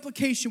and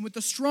supplication with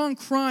a strong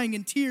crying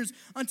and tears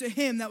unto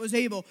him that was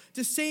able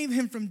to save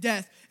him from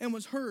death, and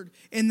was heard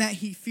in that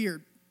he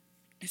feared.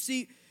 You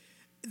see,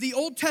 the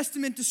Old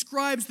Testament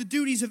describes the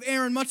duties of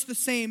Aaron much the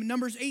same.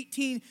 Numbers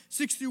 18,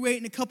 6 through 8,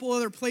 and a couple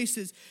other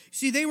places.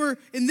 See, they were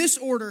in this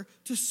order: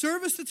 to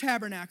service the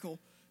tabernacle,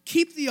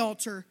 keep the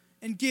altar,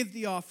 and give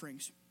the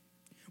offerings.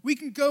 We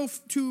can go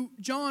to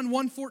John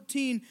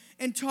 1:14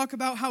 and talk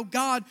about how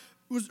God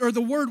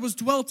the Word was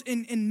dwelt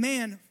in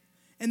man,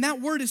 and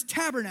that word is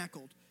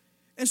tabernacled.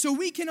 And so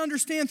we can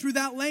understand through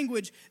that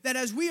language that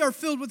as we are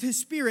filled with his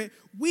Spirit,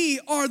 we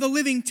are the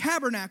living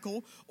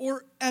tabernacle,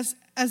 or as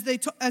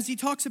he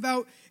talks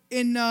about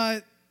in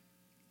John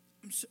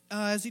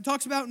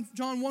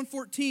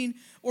 1:14,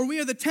 or we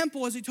are the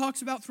temple as he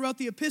talks about throughout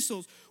the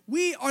epistles.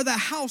 We are the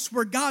house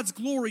where God's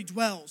glory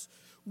dwells.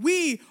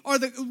 We are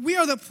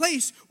the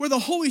place where the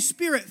Holy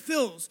Spirit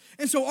fills.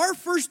 And so our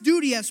first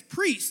duty as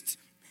priests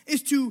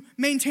is to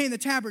maintain the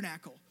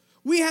tabernacle.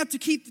 We have to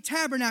keep the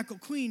tabernacle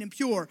clean and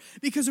pure,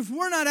 because if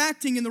we're not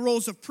acting in the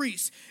roles of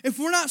priests, if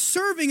we're not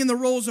serving in the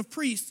roles of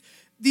priests,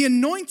 the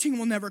anointing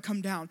will never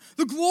come down.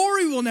 The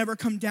glory will never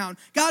come down.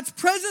 God's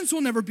presence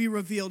will never be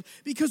revealed,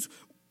 because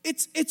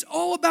it's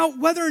all about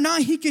whether or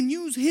not he can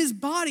use his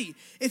body.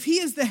 If he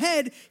is the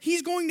head,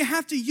 he's going to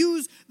have to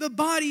use the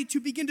body to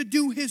begin to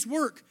do his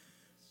work.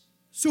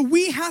 So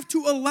we have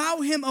to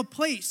allow him a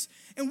place,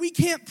 and we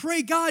can't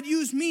pray, God,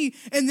 use me,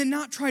 and then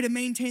not try to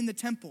maintain the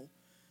temple.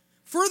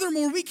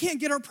 Furthermore, we can't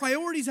get our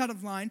priorities out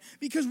of line,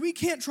 because we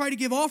can't try to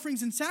give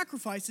offerings and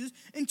sacrifices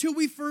until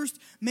we first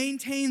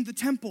maintain the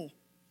temple,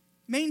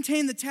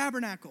 maintain the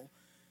tabernacle.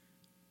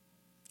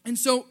 And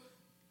so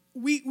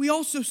we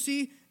also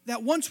see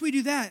that once we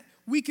do that,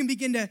 we can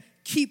begin to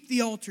keep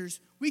the altars.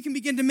 We can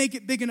begin to make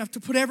it big enough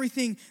to put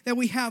everything that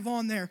we have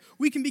on there.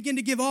 We can begin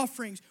to give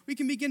offerings. We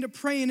can begin to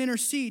pray and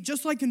intercede.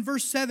 Just like in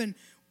verse 7,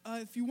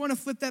 if you want to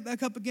flip that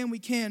back up again, we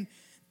can.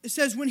 It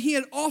says, when he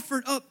had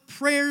offered up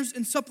prayers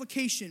and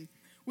supplication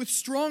with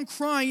strong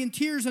crying and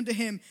tears unto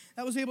him,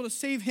 that was able to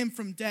save him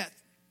from death.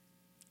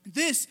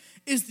 This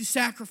is the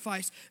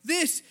sacrifice.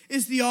 This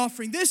is the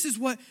offering. This is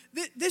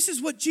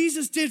what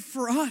Jesus did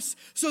for us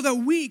so that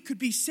we could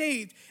be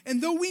saved.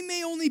 And though we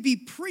may only be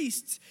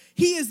priests,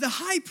 he is the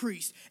high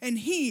priest. And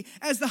he,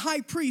 as the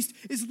high priest,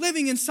 is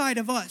living inside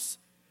of us.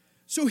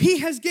 So he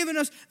has given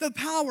us the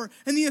power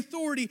and the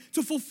authority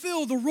to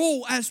fulfill the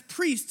role as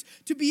priests,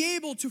 to be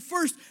able to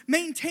first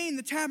maintain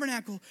the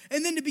tabernacle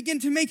and then to begin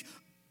to make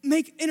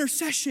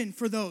intercession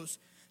for those.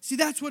 See,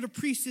 that's what a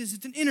priest is.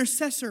 It's an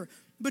intercessor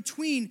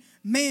between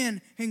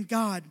man and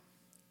God.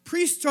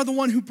 Priests are the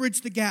one who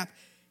bridge the gap.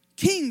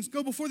 Kings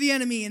go before the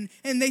enemy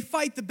and they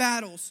fight the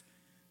battles.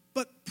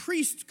 But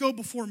priests go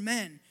before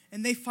men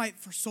and they fight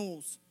for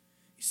souls.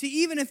 You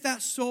see, even if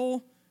that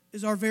soul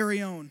is our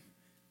very own,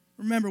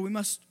 remember, we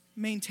must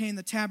maintain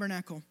the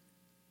tabernacle.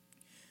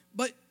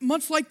 But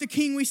much like the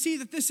king, we see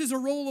that this is a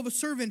role of a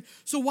servant.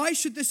 So why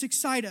should this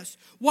excite us?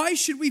 Why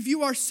should we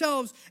view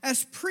ourselves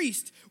as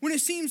priests when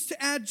it seems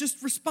to add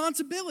just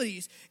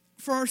responsibilities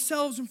for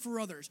ourselves and for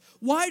others?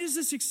 Why does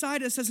this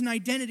excite us as an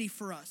identity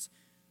for us?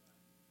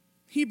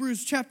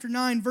 Hebrews chapter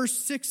 9, verse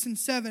 6 and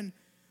 7.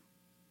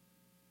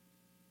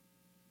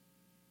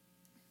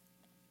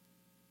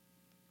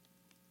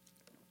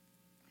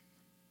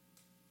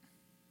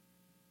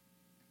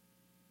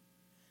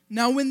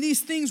 Now when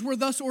these things were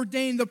thus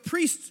ordained, the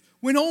priests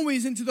went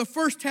always into the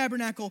first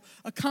tabernacle,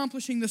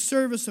 accomplishing the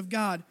service of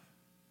God.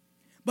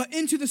 But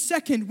into the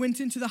second went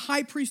into the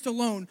high priest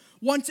alone,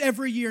 once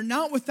every year,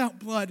 not without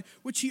blood,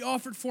 which he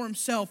offered for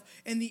himself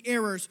and the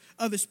errors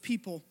of his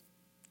people.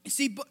 You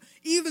see, but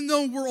even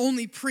though we're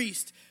only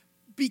priests,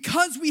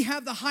 because we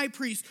have the high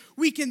priest,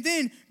 we can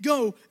then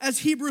go, as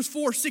Hebrews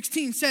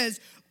 4:16 says,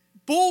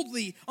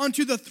 boldly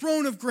unto the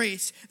throne of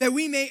grace, that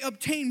we may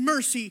obtain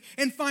mercy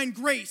and find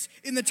grace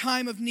in the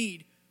time of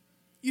need.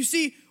 You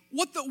see,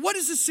 what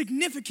is the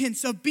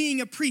significance of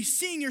being a priest,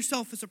 seeing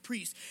yourself as a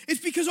priest?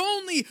 It's because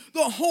only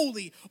the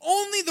holy,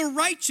 only the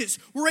righteous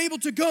were able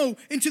to go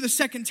into the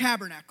second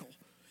tabernacle.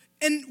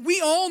 And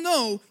we all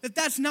know that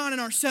that's not in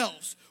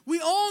ourselves. We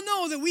all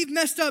know that we've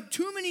messed up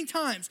too many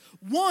times.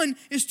 One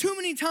is too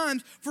many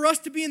times for us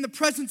to be in the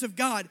presence of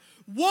God.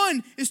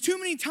 One is too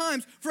many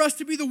times for us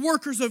to be the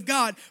workers of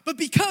God. But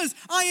because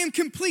I am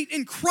complete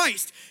in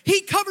Christ,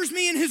 he covers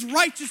me in his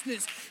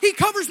righteousness. He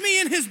covers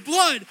me in his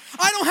blood.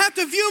 I don't have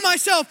to view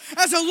myself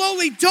as a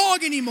lowly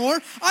dog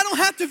anymore. I don't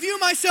have to view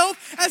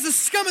myself as a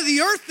scum of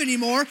the earth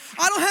anymore.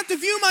 I don't have to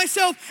view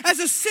myself as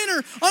a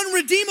sinner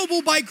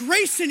unredeemable by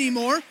grace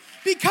anymore,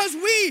 because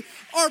we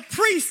are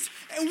priests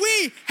and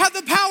we have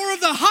the power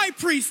of the high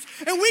priest,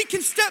 and we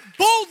can step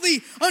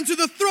boldly unto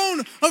the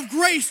throne of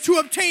grace to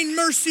obtain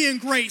mercy and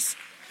grace.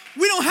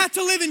 We don't have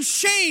to live in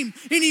shame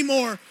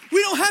anymore.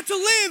 We don't have to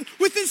live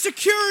with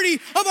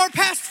insecurity of our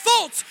past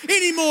faults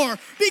anymore,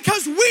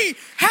 because we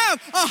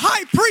have a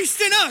high priest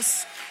in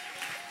us.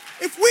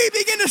 If we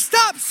begin to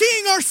stop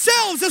seeing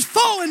ourselves as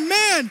fallen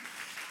man,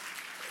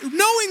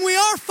 knowing we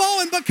are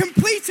fallen but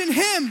complete in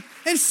him,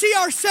 and see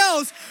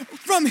ourselves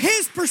from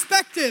his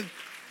perspective.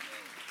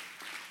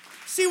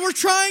 See, we're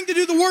trying to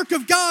do the work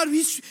of God.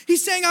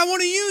 He's saying, I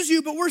want to use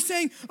you, but we're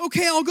saying,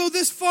 okay, I'll go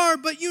this far,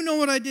 but you know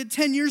what I did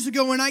 10 years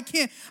ago, and I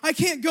can't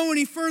go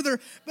any further.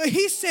 But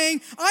he's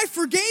saying, I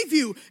forgave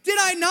you. Did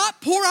I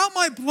not pour out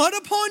my blood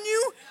upon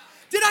you?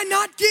 Did I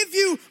not give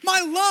you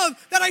my love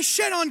that I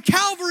shed on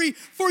Calvary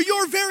for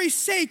your very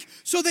sake,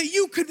 so that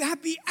you could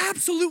be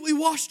absolutely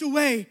washed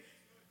away?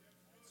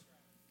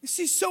 You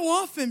see, so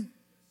often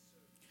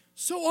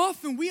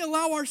we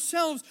allow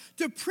ourselves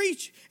to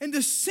preach and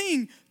to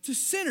sing to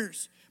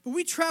sinners. but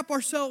we trap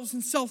ourselves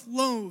in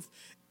self-loathe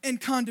and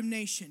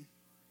condemnation.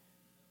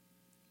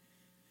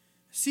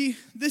 See,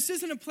 this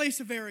isn't a place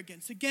of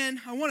arrogance.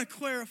 Again, I want to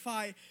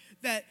clarify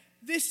that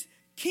this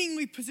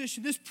kingly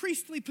position, this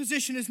priestly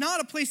position is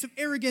not a place of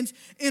arrogance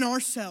in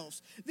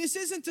ourselves. This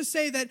isn't to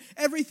say that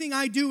everything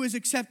I do is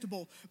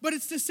acceptable, but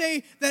it's to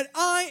say that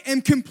I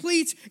am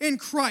complete in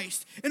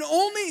Christ. And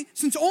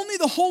since only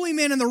the holy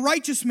man and the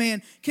righteous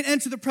man can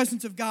enter the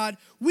presence of God,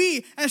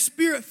 we as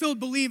Spirit-filled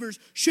believers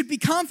should be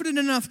confident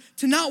enough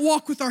to not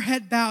walk with our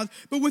head bowed,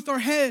 but with our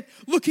head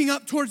looking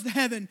up towards the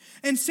heaven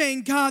and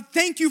saying, God,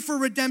 thank you for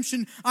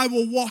redemption. I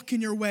will walk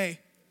in your way.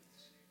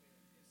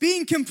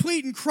 Being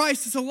complete in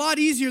Christ is a lot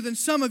easier than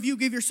some of you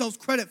give yourselves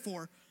credit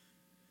for,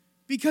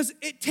 because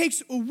it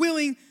takes a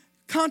willing,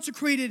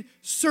 consecrated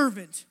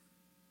servant.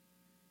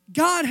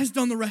 God has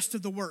done the rest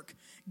of the work.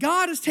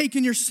 God has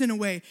taken your sin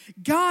away.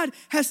 God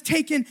has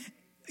given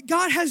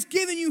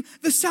you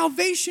the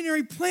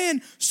salvationary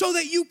plan so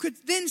that you could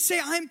then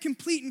say, I'm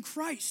complete in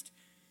Christ.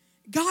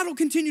 God will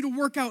continue to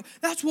work out.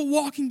 That's what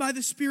walking by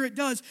the Spirit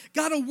does.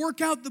 God will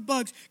work out the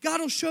bugs.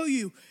 God will show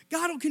you.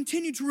 God will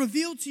continue to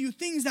reveal to you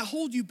things that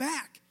hold you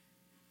back.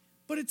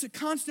 But it's a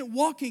constant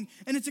walking,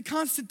 and it's a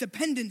constant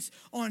dependence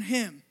on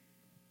Him.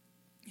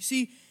 You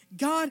see,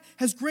 God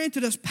has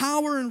granted us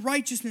power and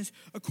righteousness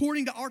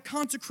according to our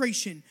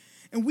consecration.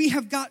 And we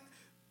have to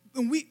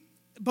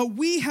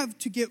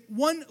get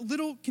one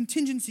little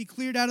contingency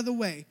cleared out of the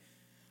way.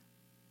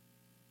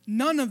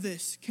 None of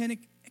this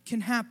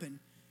can happen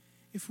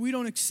if we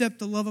don't accept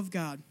the love of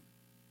God.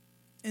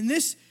 And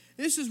this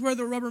is where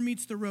the rubber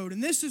meets the road.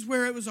 And this is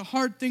where it was a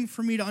hard thing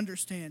for me to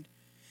understand.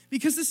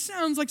 Because this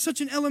sounds like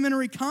such an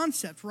elementary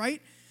concept, right?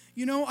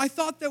 You know, I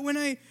thought that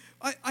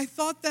I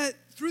thought that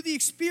through the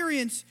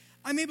experience,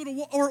 I'm able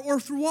to, or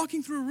through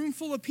walking through a room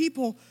full of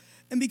people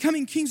and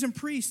becoming kings and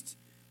priests,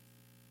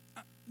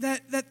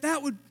 that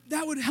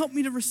would help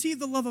me to receive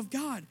the love of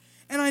God.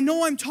 And I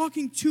know I'm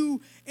talking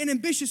to an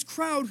ambitious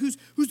crowd who's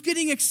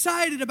getting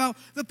excited about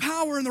the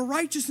power and the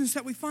righteousness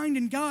that we find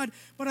in God.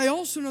 But I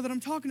also know that I'm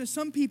talking to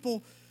some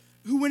people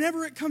who,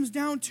 whenever it comes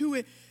down to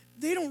it,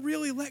 they don't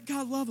really let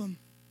God love them.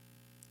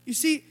 You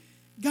see,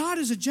 God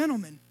is a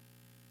gentleman.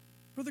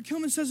 Brother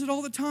Kilman says it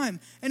all the time.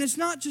 And it's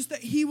not just that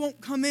He won't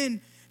come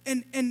in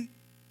and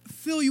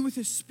fill you with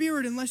His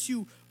Spirit unless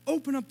you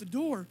open up the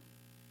door.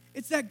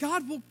 It's that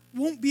God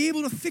won't be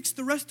able to fix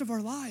the rest of our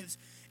lives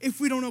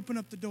if we don't open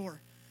up the door.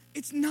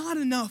 It's not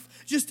enough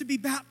just to be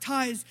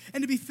baptized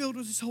and to be filled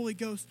with His Holy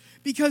Ghost,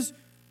 because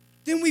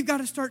then we've got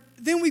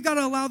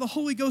to allow the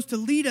Holy Ghost to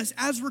lead us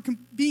as we're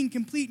being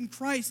complete in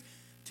Christ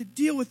to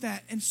deal with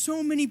that. And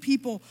so many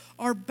people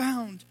are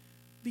bound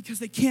because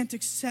they can't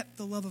accept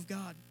the love of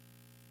God.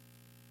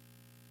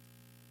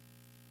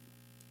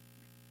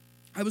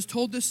 I was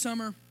told this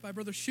summer by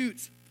Brother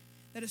Schutz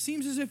that it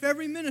seems as if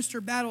every minister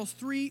battles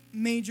 3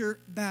 major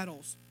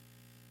battles.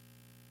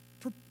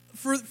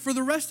 For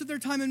the rest of their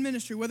time in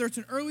ministry, whether it's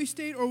an early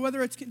state or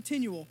whether it's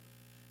continual,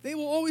 they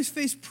will always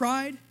face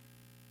pride,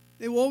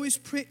 they will always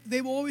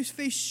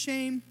face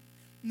shame,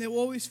 and they will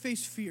always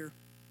face fear.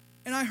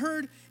 And I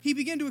heard he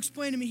began to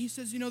explain to me, he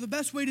says, the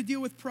best way to deal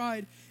with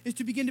pride is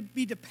to begin to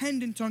be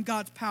dependent on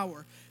God's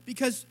power,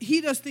 because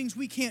He does things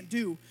we can't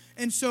do.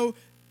 And so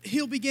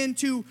He'll begin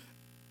to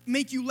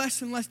make you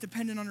less and less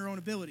dependent on your own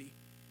ability.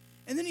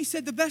 And then he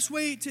said the best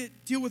way to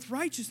deal with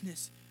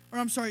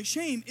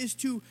shame is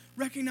to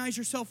recognize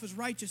yourself as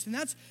righteous. And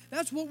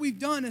that's what we've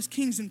done as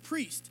kings and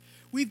priests.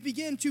 We've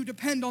begun to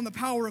depend on the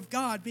power of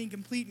God, being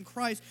complete in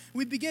Christ.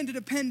 We begin to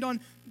depend on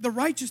the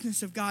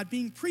righteousness of God,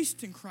 being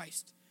priests in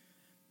Christ.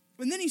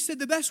 And then he said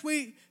the best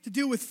way to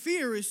deal with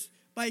fear is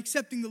by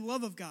accepting the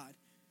love of God.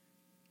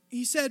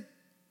 He said,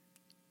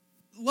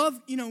 love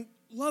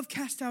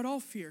casts out all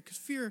fear, because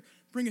fear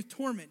bringeth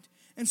torment.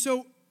 And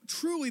so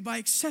truly, by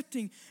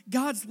accepting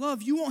God's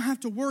love, you won't have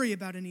to worry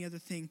about any other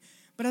thing.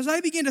 But as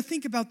I began to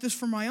think about this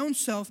for my own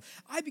self,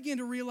 I began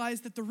to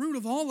realize that the root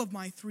of all of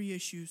my 3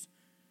 issues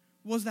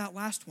was that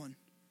last one.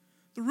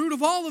 The root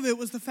of all of it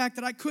was the fact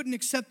that I couldn't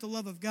accept the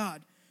love of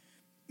God.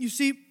 You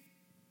see,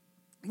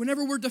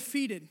 whenever we're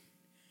defeated,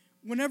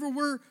 whenever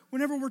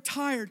we're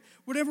tired,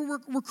 whenever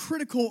we're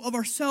critical of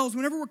ourselves,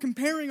 whenever we're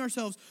comparing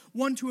ourselves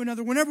one to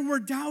another, whenever we're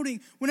doubting,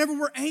 whenever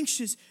we're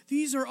anxious,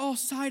 these are all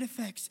side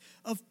effects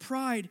of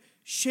pride,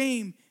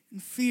 shame,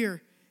 and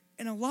fear.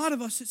 And a lot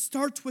of us, it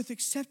starts with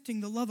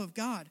accepting the love of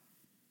God.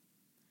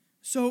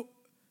 So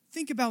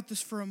think about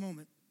this for a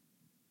moment.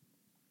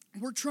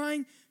 We're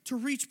trying to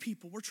reach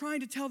people. We're trying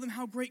to tell them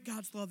how great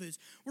God's love is.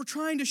 We're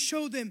trying to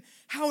show them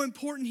how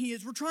important He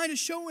is. We're trying to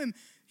show Him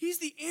He's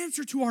the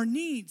answer to our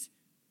needs.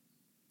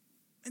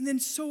 And then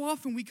so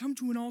often we come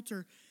to an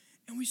altar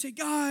and we say,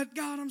 God,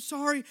 I'm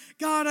sorry.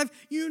 God,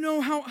 you know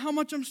how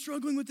much I'm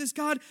struggling with this.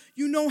 God,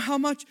 you know how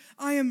much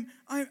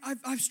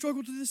I've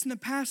struggled with this in the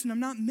past, and I'm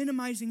not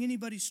minimizing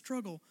anybody's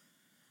struggle.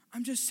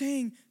 I'm just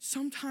saying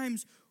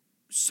sometimes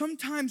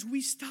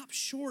we stop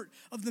short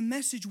of the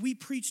message we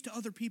preach to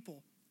other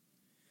people.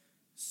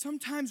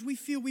 Sometimes we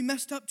feel we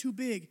messed up too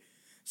big.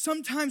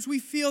 Sometimes we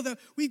feel that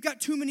we've got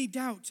too many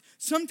doubts.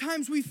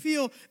 Sometimes we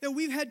feel that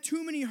we've had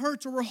too many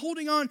hurts, or we're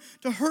holding on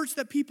to hurts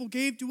that people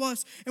gave to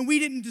us and we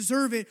didn't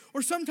deserve it.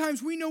 Or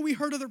sometimes we know we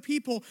hurt other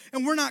people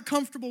and we're not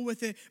comfortable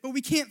with it, but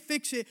we can't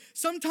fix it.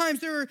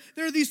 Sometimes there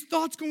are these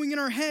thoughts going in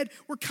our head.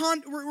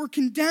 We're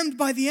condemned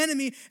by the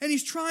enemy, and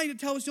he's trying to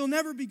tell us you'll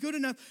never be good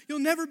enough. You'll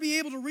never be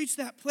able to reach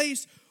that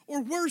place.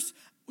 Or worse,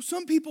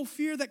 some people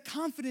fear that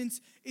confidence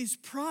is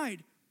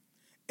pride.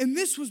 And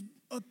this was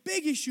a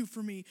big issue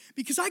for me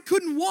because I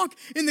couldn't walk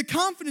in the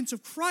confidence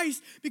of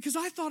Christ because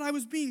I thought I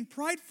was being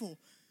prideful.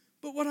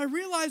 But what I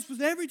realized was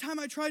that every time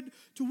I tried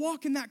to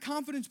walk in that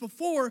confidence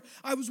before,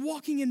 I was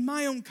walking in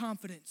my own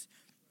confidence.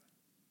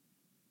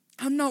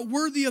 I'm not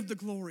worthy of the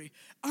glory.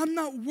 I'm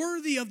not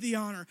worthy of the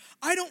honor.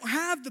 I don't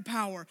have the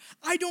power.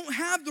 I don't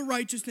have the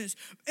righteousness.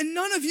 And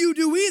none of you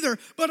do either.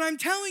 But I'm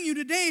telling you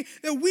today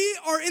that we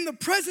are in the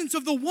presence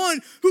of the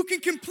one who can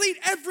complete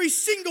every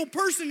single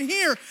person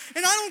here.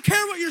 And I don't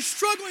care what you're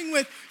struggling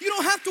with. You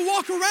don't have to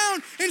walk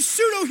around in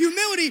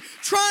pseudo-humility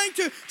trying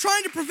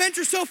to prevent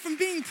yourself from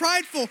being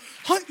prideful.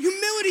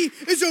 Humility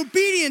is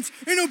obedience.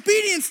 And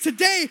obedience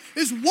today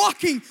is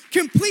walking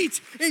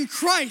complete in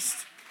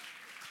Christ.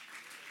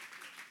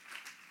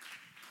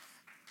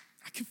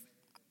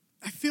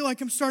 I feel like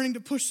I'm starting to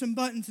push some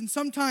buttons, and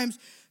sometimes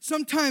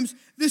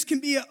this can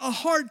be a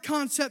hard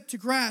concept to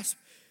grasp.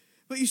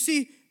 But you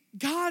see,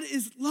 God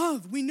is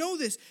love. We know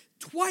this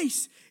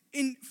twice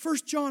in 1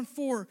 John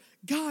 4.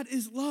 God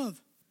is love.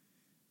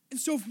 And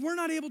so if we're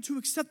not able to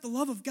accept the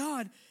love of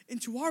God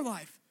into our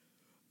life,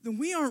 then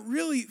we aren't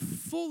really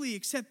fully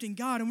accepting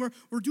God, and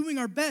we're doing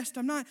our best.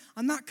 I'm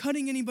not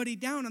cutting anybody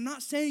down. I'm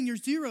not saying you're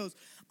zeros.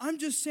 I'm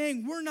just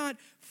saying we're not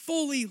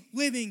fully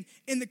living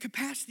in the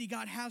capacity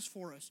God has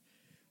for us,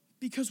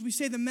 because we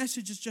say the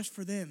message is just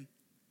for them.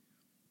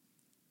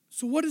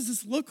 So what does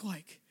this look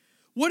like?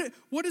 What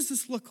does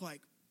this look like?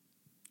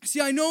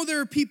 See, I know there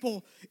are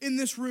people in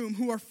this room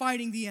who are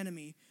fighting the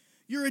enemy.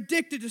 You're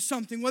addicted to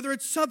something, whether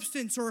it's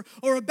substance or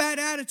a bad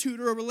attitude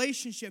or a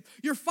relationship.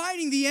 You're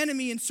fighting the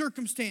enemy in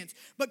circumstance.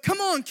 But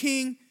come on,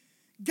 King.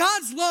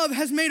 God's love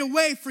has made a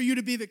way for you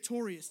to be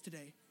victorious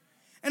today.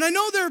 And I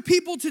know there are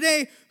people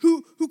today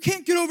who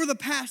can't get over the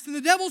past. And the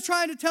devil's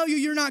trying to tell you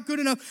you're not good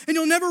enough. And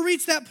you'll never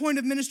reach that point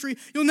of ministry.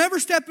 You'll never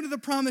step into the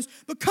promise.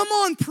 But come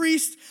on,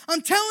 priest.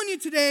 I'm telling you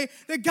today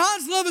that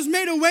God's love has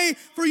made a way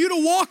for you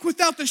to walk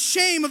without the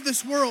shame of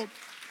this world.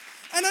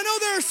 And I know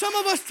there are some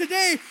of us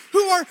today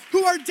who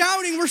are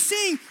doubting. We're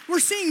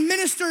seeing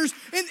ministers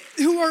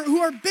who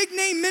are big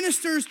name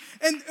ministers,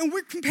 and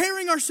we're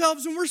comparing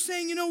ourselves, and we're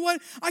saying, you know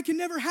what? I can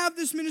never have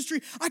this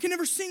ministry. I can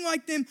never sing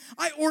like them.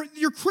 Or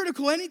you're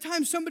critical.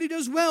 Anytime somebody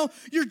does well,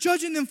 you're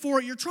judging them for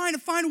it. You're trying to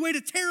find a way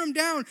to tear them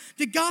down,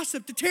 to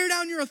gossip, to tear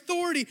down your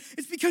authority.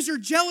 It's because you're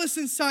jealous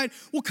inside.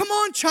 Well, come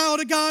on, child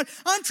of God.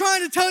 I'm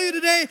trying to tell you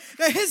today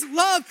that His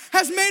love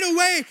has made a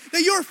way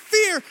that your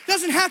fear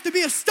doesn't have to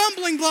be a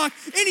stumbling block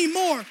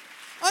anymore.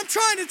 I'm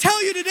trying to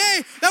tell you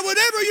today that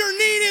whatever your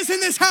need is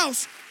in this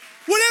house,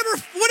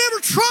 whatever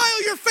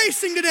trial you're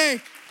facing today,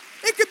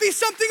 it could be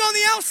something on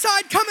the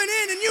outside coming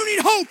in and you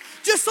need hope,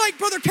 just like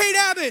Brother Cade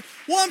Abbott.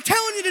 Well, I'm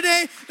telling you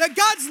today that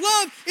God's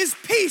love is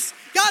peace.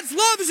 God's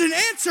love is an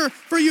answer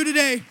for you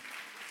today.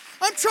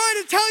 I'm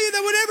trying to tell you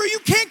that whatever you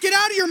can't get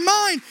out of your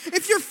mind,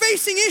 if you're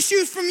facing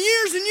issues from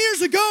years and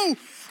years ago,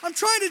 I'm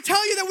trying to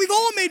tell you that we've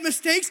all made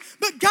mistakes,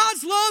 but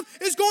God's love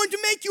is going to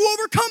make you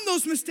overcome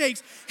those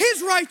mistakes.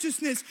 His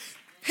righteousness,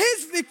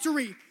 His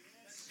victory,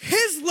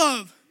 His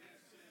love.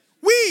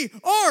 We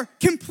are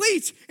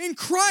complete in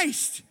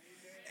Christ.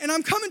 And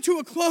I'm coming to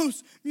a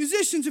close.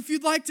 Musicians, if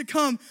you'd like to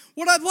come,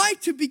 what I'd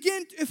like to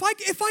begin, if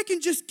I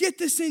can just get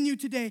this in you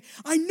today.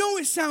 I know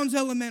it sounds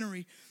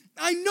elementary.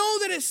 I know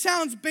that it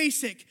sounds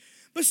basic.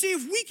 But see,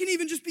 if we can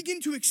even just begin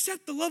to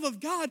accept the love of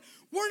God,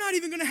 we're not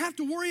even going to have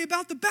to worry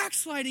about the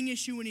backsliding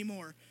issue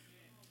anymore.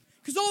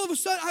 Because all of a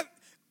sudden,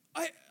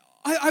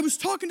 I was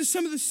talking to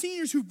some of the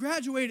seniors who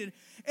graduated,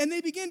 and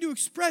they began to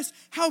express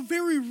how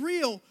very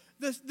real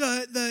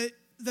the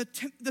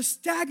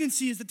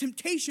stagnancy is, the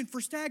temptation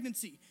for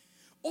stagnancy.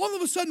 All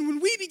of a sudden, when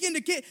we begin to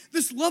get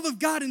this love of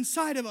God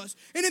inside of us,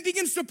 and it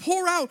begins to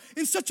pour out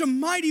in such a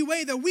mighty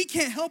way that we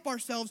can't help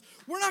ourselves,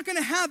 we're not going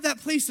to have that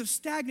place of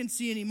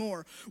stagnancy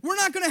anymore. We're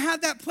not going to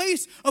have that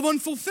place of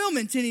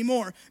unfulfillment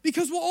anymore,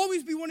 because we'll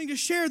always be wanting to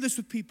share this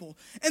with people.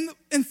 And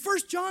 1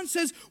 John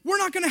says we're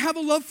not going to have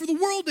a love for the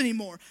world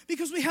anymore,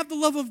 because we have the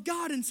love of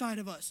God inside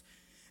of us.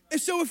 And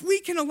so if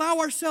we can allow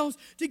ourselves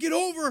to get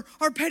over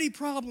our petty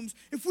problems,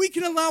 if we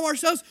can allow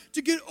ourselves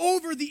to get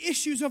over the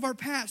issues of our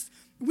past,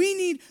 we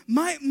need,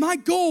 my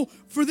goal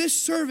for this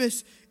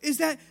service is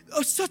that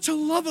such a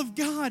love of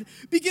God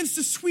begins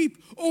to sweep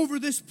over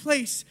this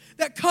place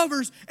that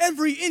covers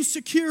every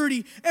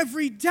insecurity,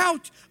 every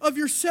doubt of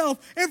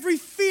yourself, every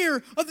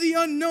fear of the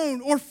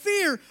unknown, or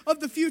fear of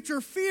the future,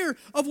 fear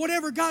of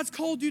whatever God's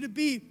called you to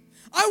be.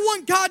 I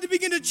want God to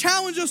begin to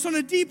challenge us on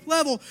a deep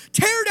level.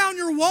 Tear down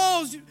your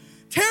walls.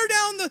 Tear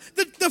down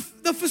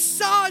the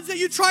facades that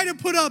you try to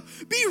put up.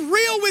 Be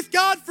real with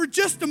God for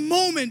just a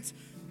moment.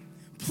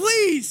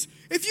 Please.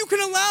 if you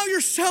can allow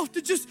yourself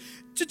to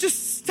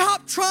just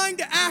stop trying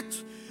to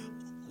act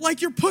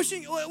like you're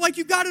pushing, like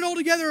you got it all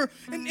together,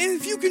 and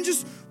if you can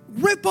just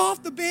rip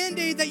off the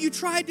Band-Aid that you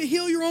tried to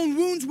heal your own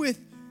wounds with,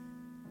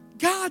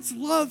 God's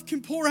love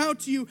can pour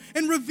out to you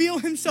and reveal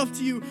himself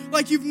to you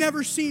like you've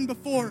never seen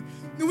before.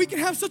 And we can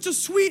have such a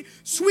sweet,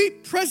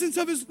 sweet presence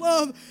of his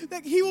love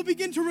that he will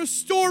begin to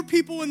restore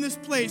people in this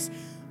place.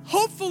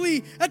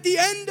 Hopefully, at the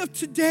end of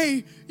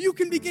today, you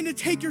can begin to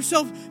take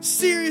yourself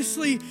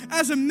seriously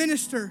as a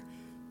minister,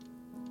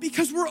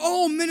 because we're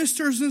all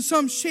ministers in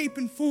some shape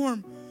and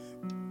form.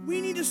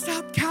 We need to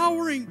stop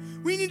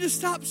cowering. We need to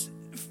stop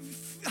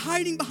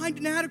hiding behind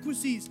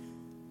inadequacies.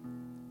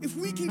 If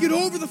we can get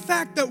over the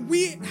fact that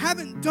we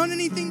haven't done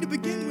anything to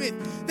begin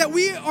with, that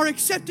we are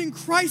accepting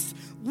Christ's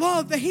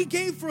love that he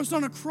gave for us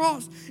on a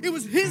cross. It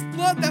was his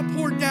blood that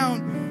poured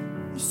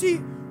down. You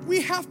see,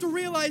 we have to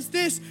realize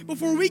this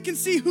before we can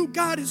see who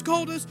God has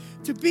called us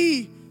to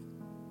be.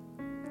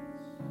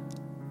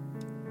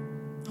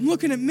 I'm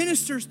looking at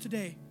ministers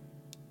today.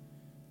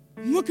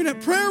 I'm looking at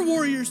prayer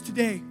warriors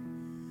today.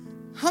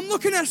 I'm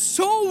looking at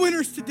soul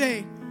winners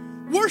today.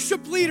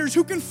 Worship leaders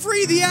who can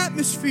free the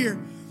atmosphere.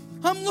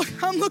 I'm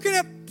looking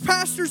at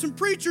pastors and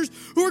preachers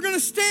who are going to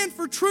stand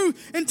for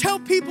truth and tell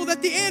people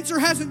that the answer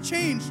hasn't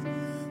changed.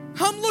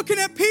 I'm looking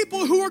at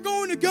people who are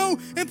going to go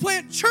and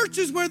plant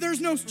churches where there's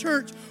no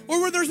church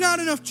or where there's not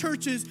enough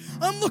churches.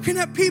 I'm looking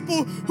at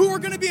people who are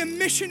going to be a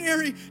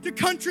missionary to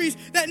countries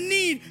that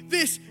need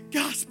this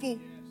gospel.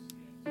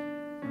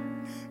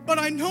 But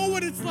I know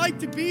what it's like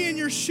to be in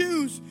your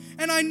shoes,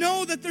 and I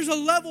know that there's a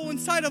level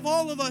inside of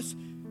all of us,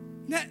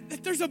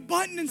 that there's a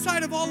button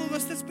inside of all of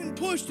us that's been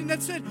pushed and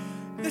that said,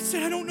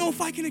 I don't know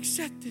if I can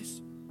accept this.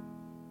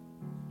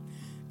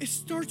 It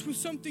starts with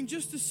something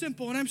just as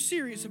simple, and I'm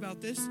serious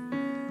about this.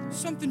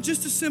 Something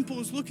just as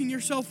simple as looking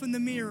yourself in the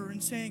mirror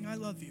and saying, I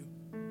love you.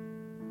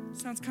 It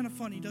sounds kind of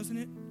funny, doesn't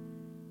it?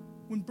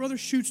 When Brother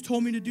Schutz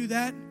told me to do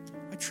that,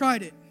 I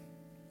tried it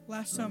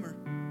last summer.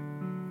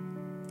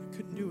 I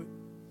couldn't do it.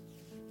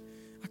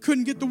 I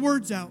couldn't get the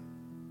words out.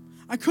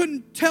 I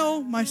couldn't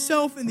tell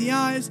myself in the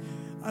eyes,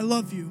 I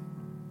love you.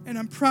 And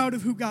I'm proud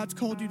of who God's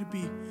called you to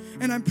be.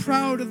 And I'm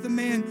proud of the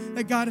man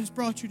that God has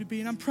brought you to be.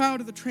 And I'm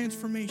proud of the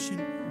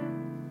transformation.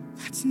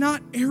 That's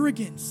not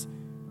arrogance.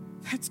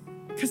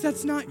 Because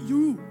that's not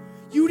you.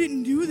 You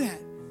didn't do that.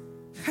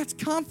 That's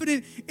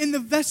confident in the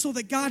vessel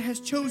that God has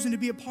chosen to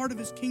be a part of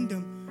his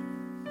kingdom.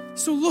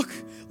 So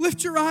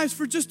lift your eyes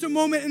for just a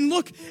moment and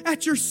look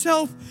at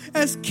yourself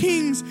as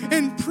kings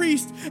and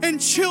priests and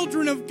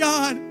children of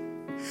God.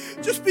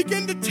 Just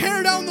begin to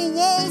tear down the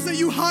walls that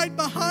you hide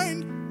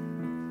behind.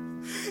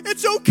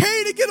 It's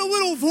okay to get a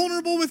little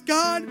vulnerable with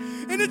God,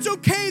 and it's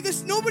okay.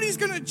 Nobody's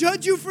going to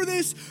judge you for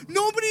this.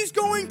 Nobody's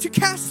going to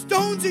cast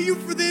stones at you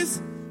for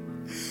this.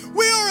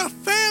 We are a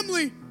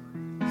family,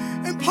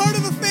 and part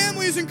of a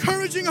family is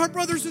encouraging our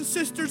brothers and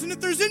sisters. And if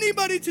there's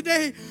anybody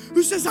today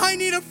who says, I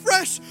need a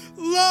fresh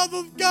love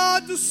of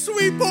God to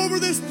sweep over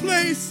this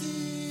place,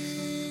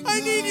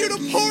 I need you to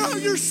pour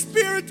out your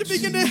spirit to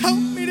begin to help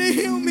me, to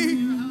heal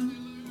me.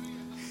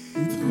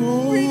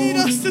 We need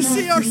us to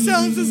see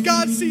ourselves as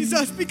God sees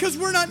us, because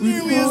we're not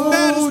nearly as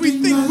bad as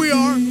we think we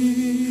are.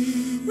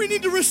 We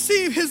need to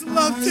receive his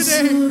love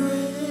today.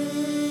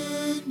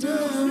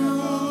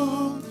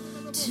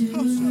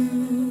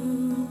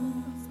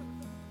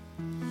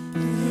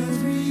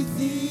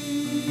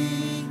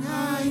 Everything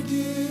I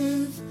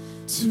give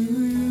to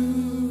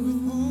you,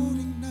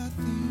 withholding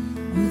nothing,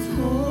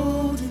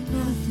 withholding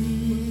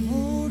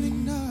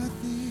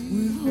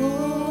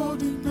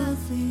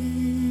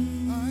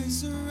nothing. I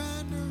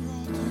surrender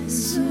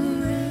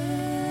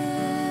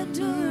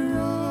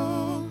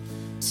all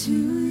to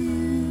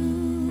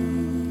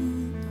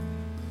you.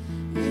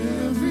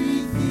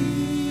 Everything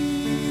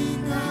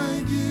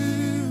I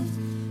give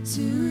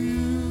to you,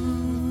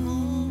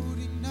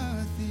 withholding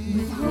nothing,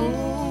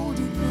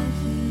 withholding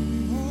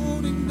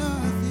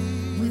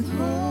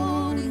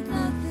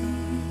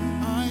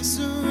nothing. I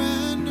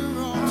surrender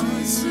all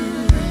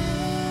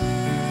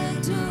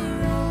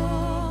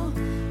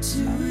to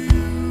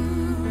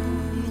you.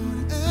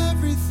 Lord,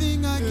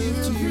 everything I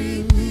give to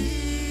you.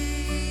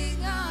 Everything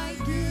I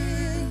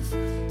give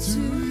to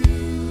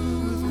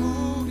you,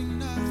 withholding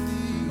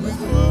nothing,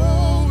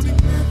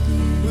 withholding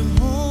nothing,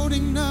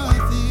 withholding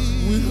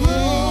nothing,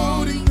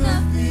 withholding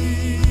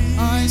nothing.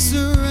 I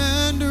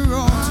surrender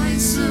all to you. I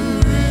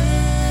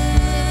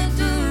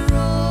surrender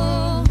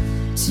all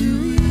to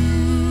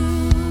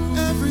you.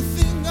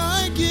 Everything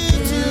I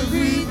give to you.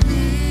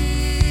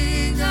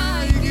 Everything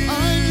I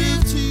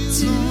give to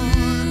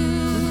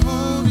you,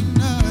 Lord. Withholding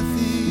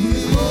nothing,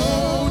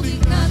 withholding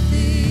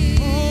nothing,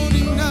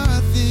 withholding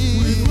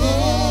nothing,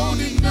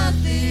 withholding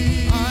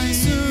nothing. I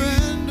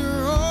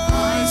surrender all.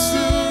 I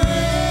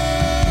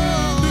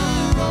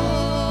surrender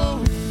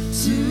all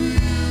to you.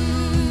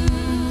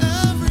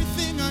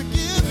 Everything I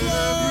give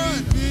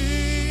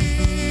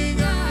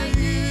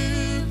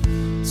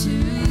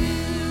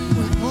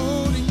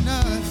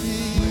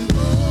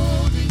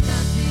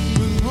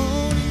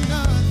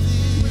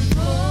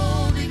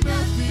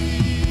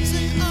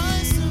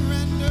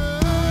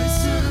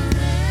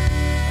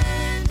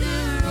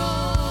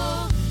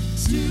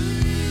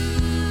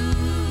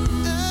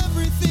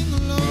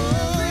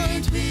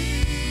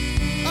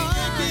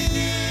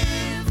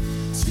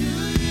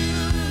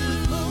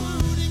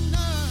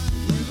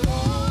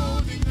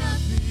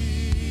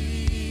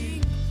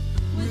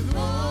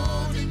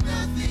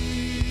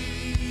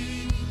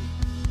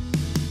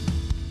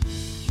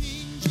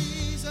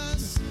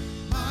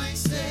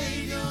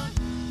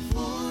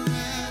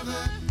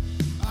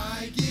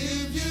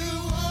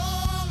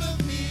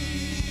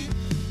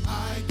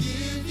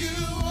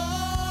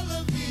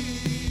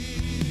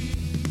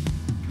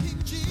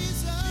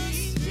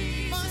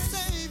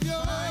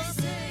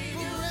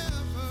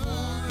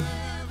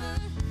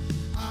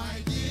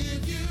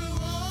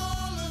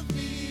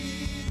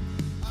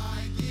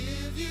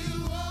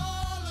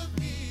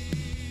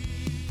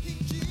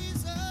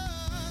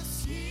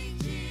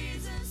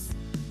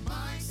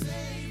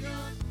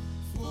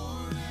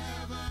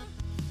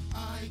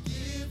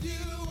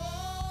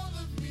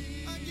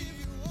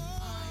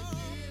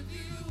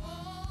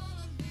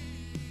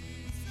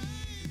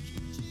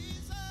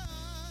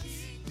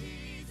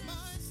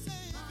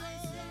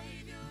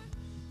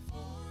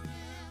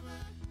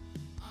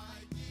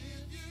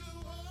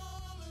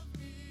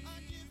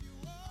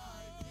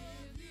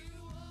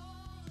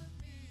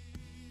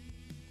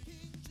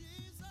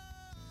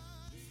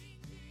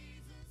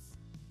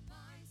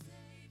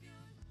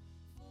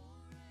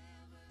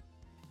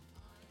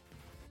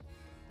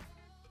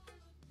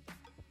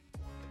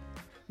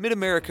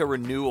Mid-America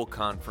Renewal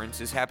Conference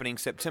is happening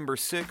September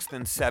 6th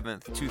and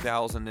 7th,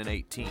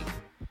 2018.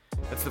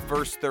 That's the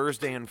first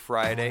Thursday and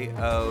Friday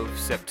of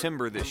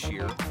September this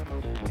year,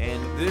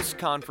 and this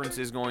conference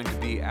is going to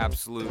be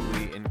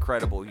absolutely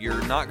incredible.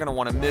 You're not going to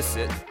want to miss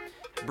it.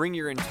 Bring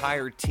your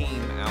entire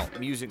team out,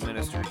 music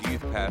ministers,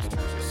 youth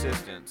pastors,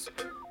 assistants,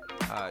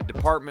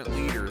 department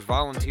leaders,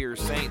 volunteers,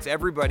 saints,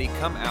 everybody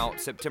come out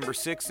September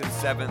 6th and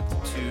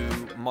 7th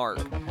to mark.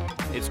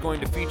 It's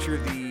going to feature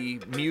the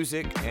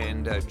music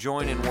and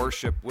join in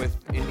worship with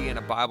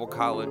Indiana Bible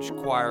College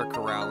choir,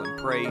 chorale, and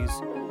praise.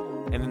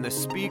 And then the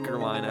speaker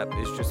lineup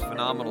is just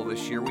phenomenal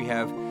this year. We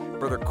have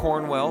Brother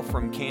Cornwell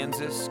from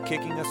Kansas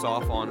kicking us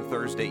off on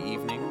Thursday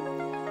evening.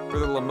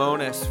 Brother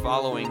Lamonis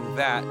following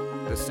that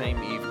the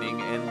same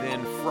evening. And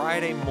then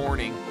Friday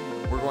morning,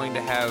 we're going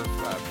to have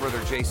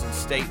Brother Jason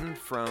Staten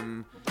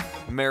from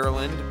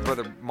Maryland,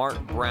 Brother Mark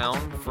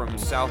Brown from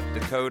South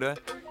Dakota,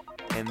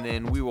 and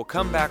then we will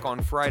come back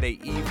on Friday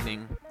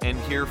evening and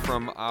hear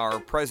from our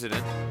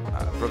president,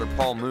 Brother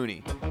Paul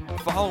Mooney.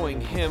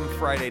 Following him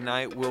Friday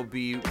night will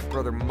be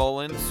Brother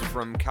Mullins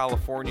from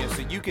California,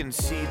 so you can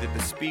see that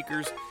the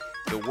speakers,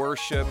 the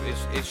worship,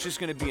 it's just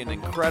going to be an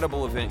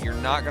incredible event. You're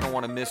not going to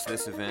want to miss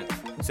this event.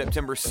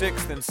 September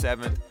 6th and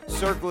 7th,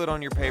 circle it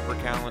on your paper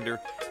calendar,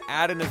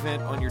 add an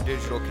event on your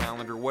digital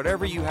calendar,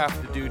 whatever you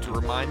have to do to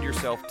remind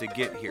yourself to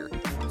get here.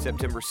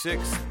 September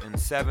 6th and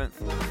 7th.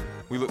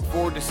 We look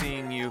forward to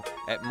seeing you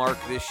at Mark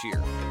this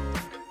year.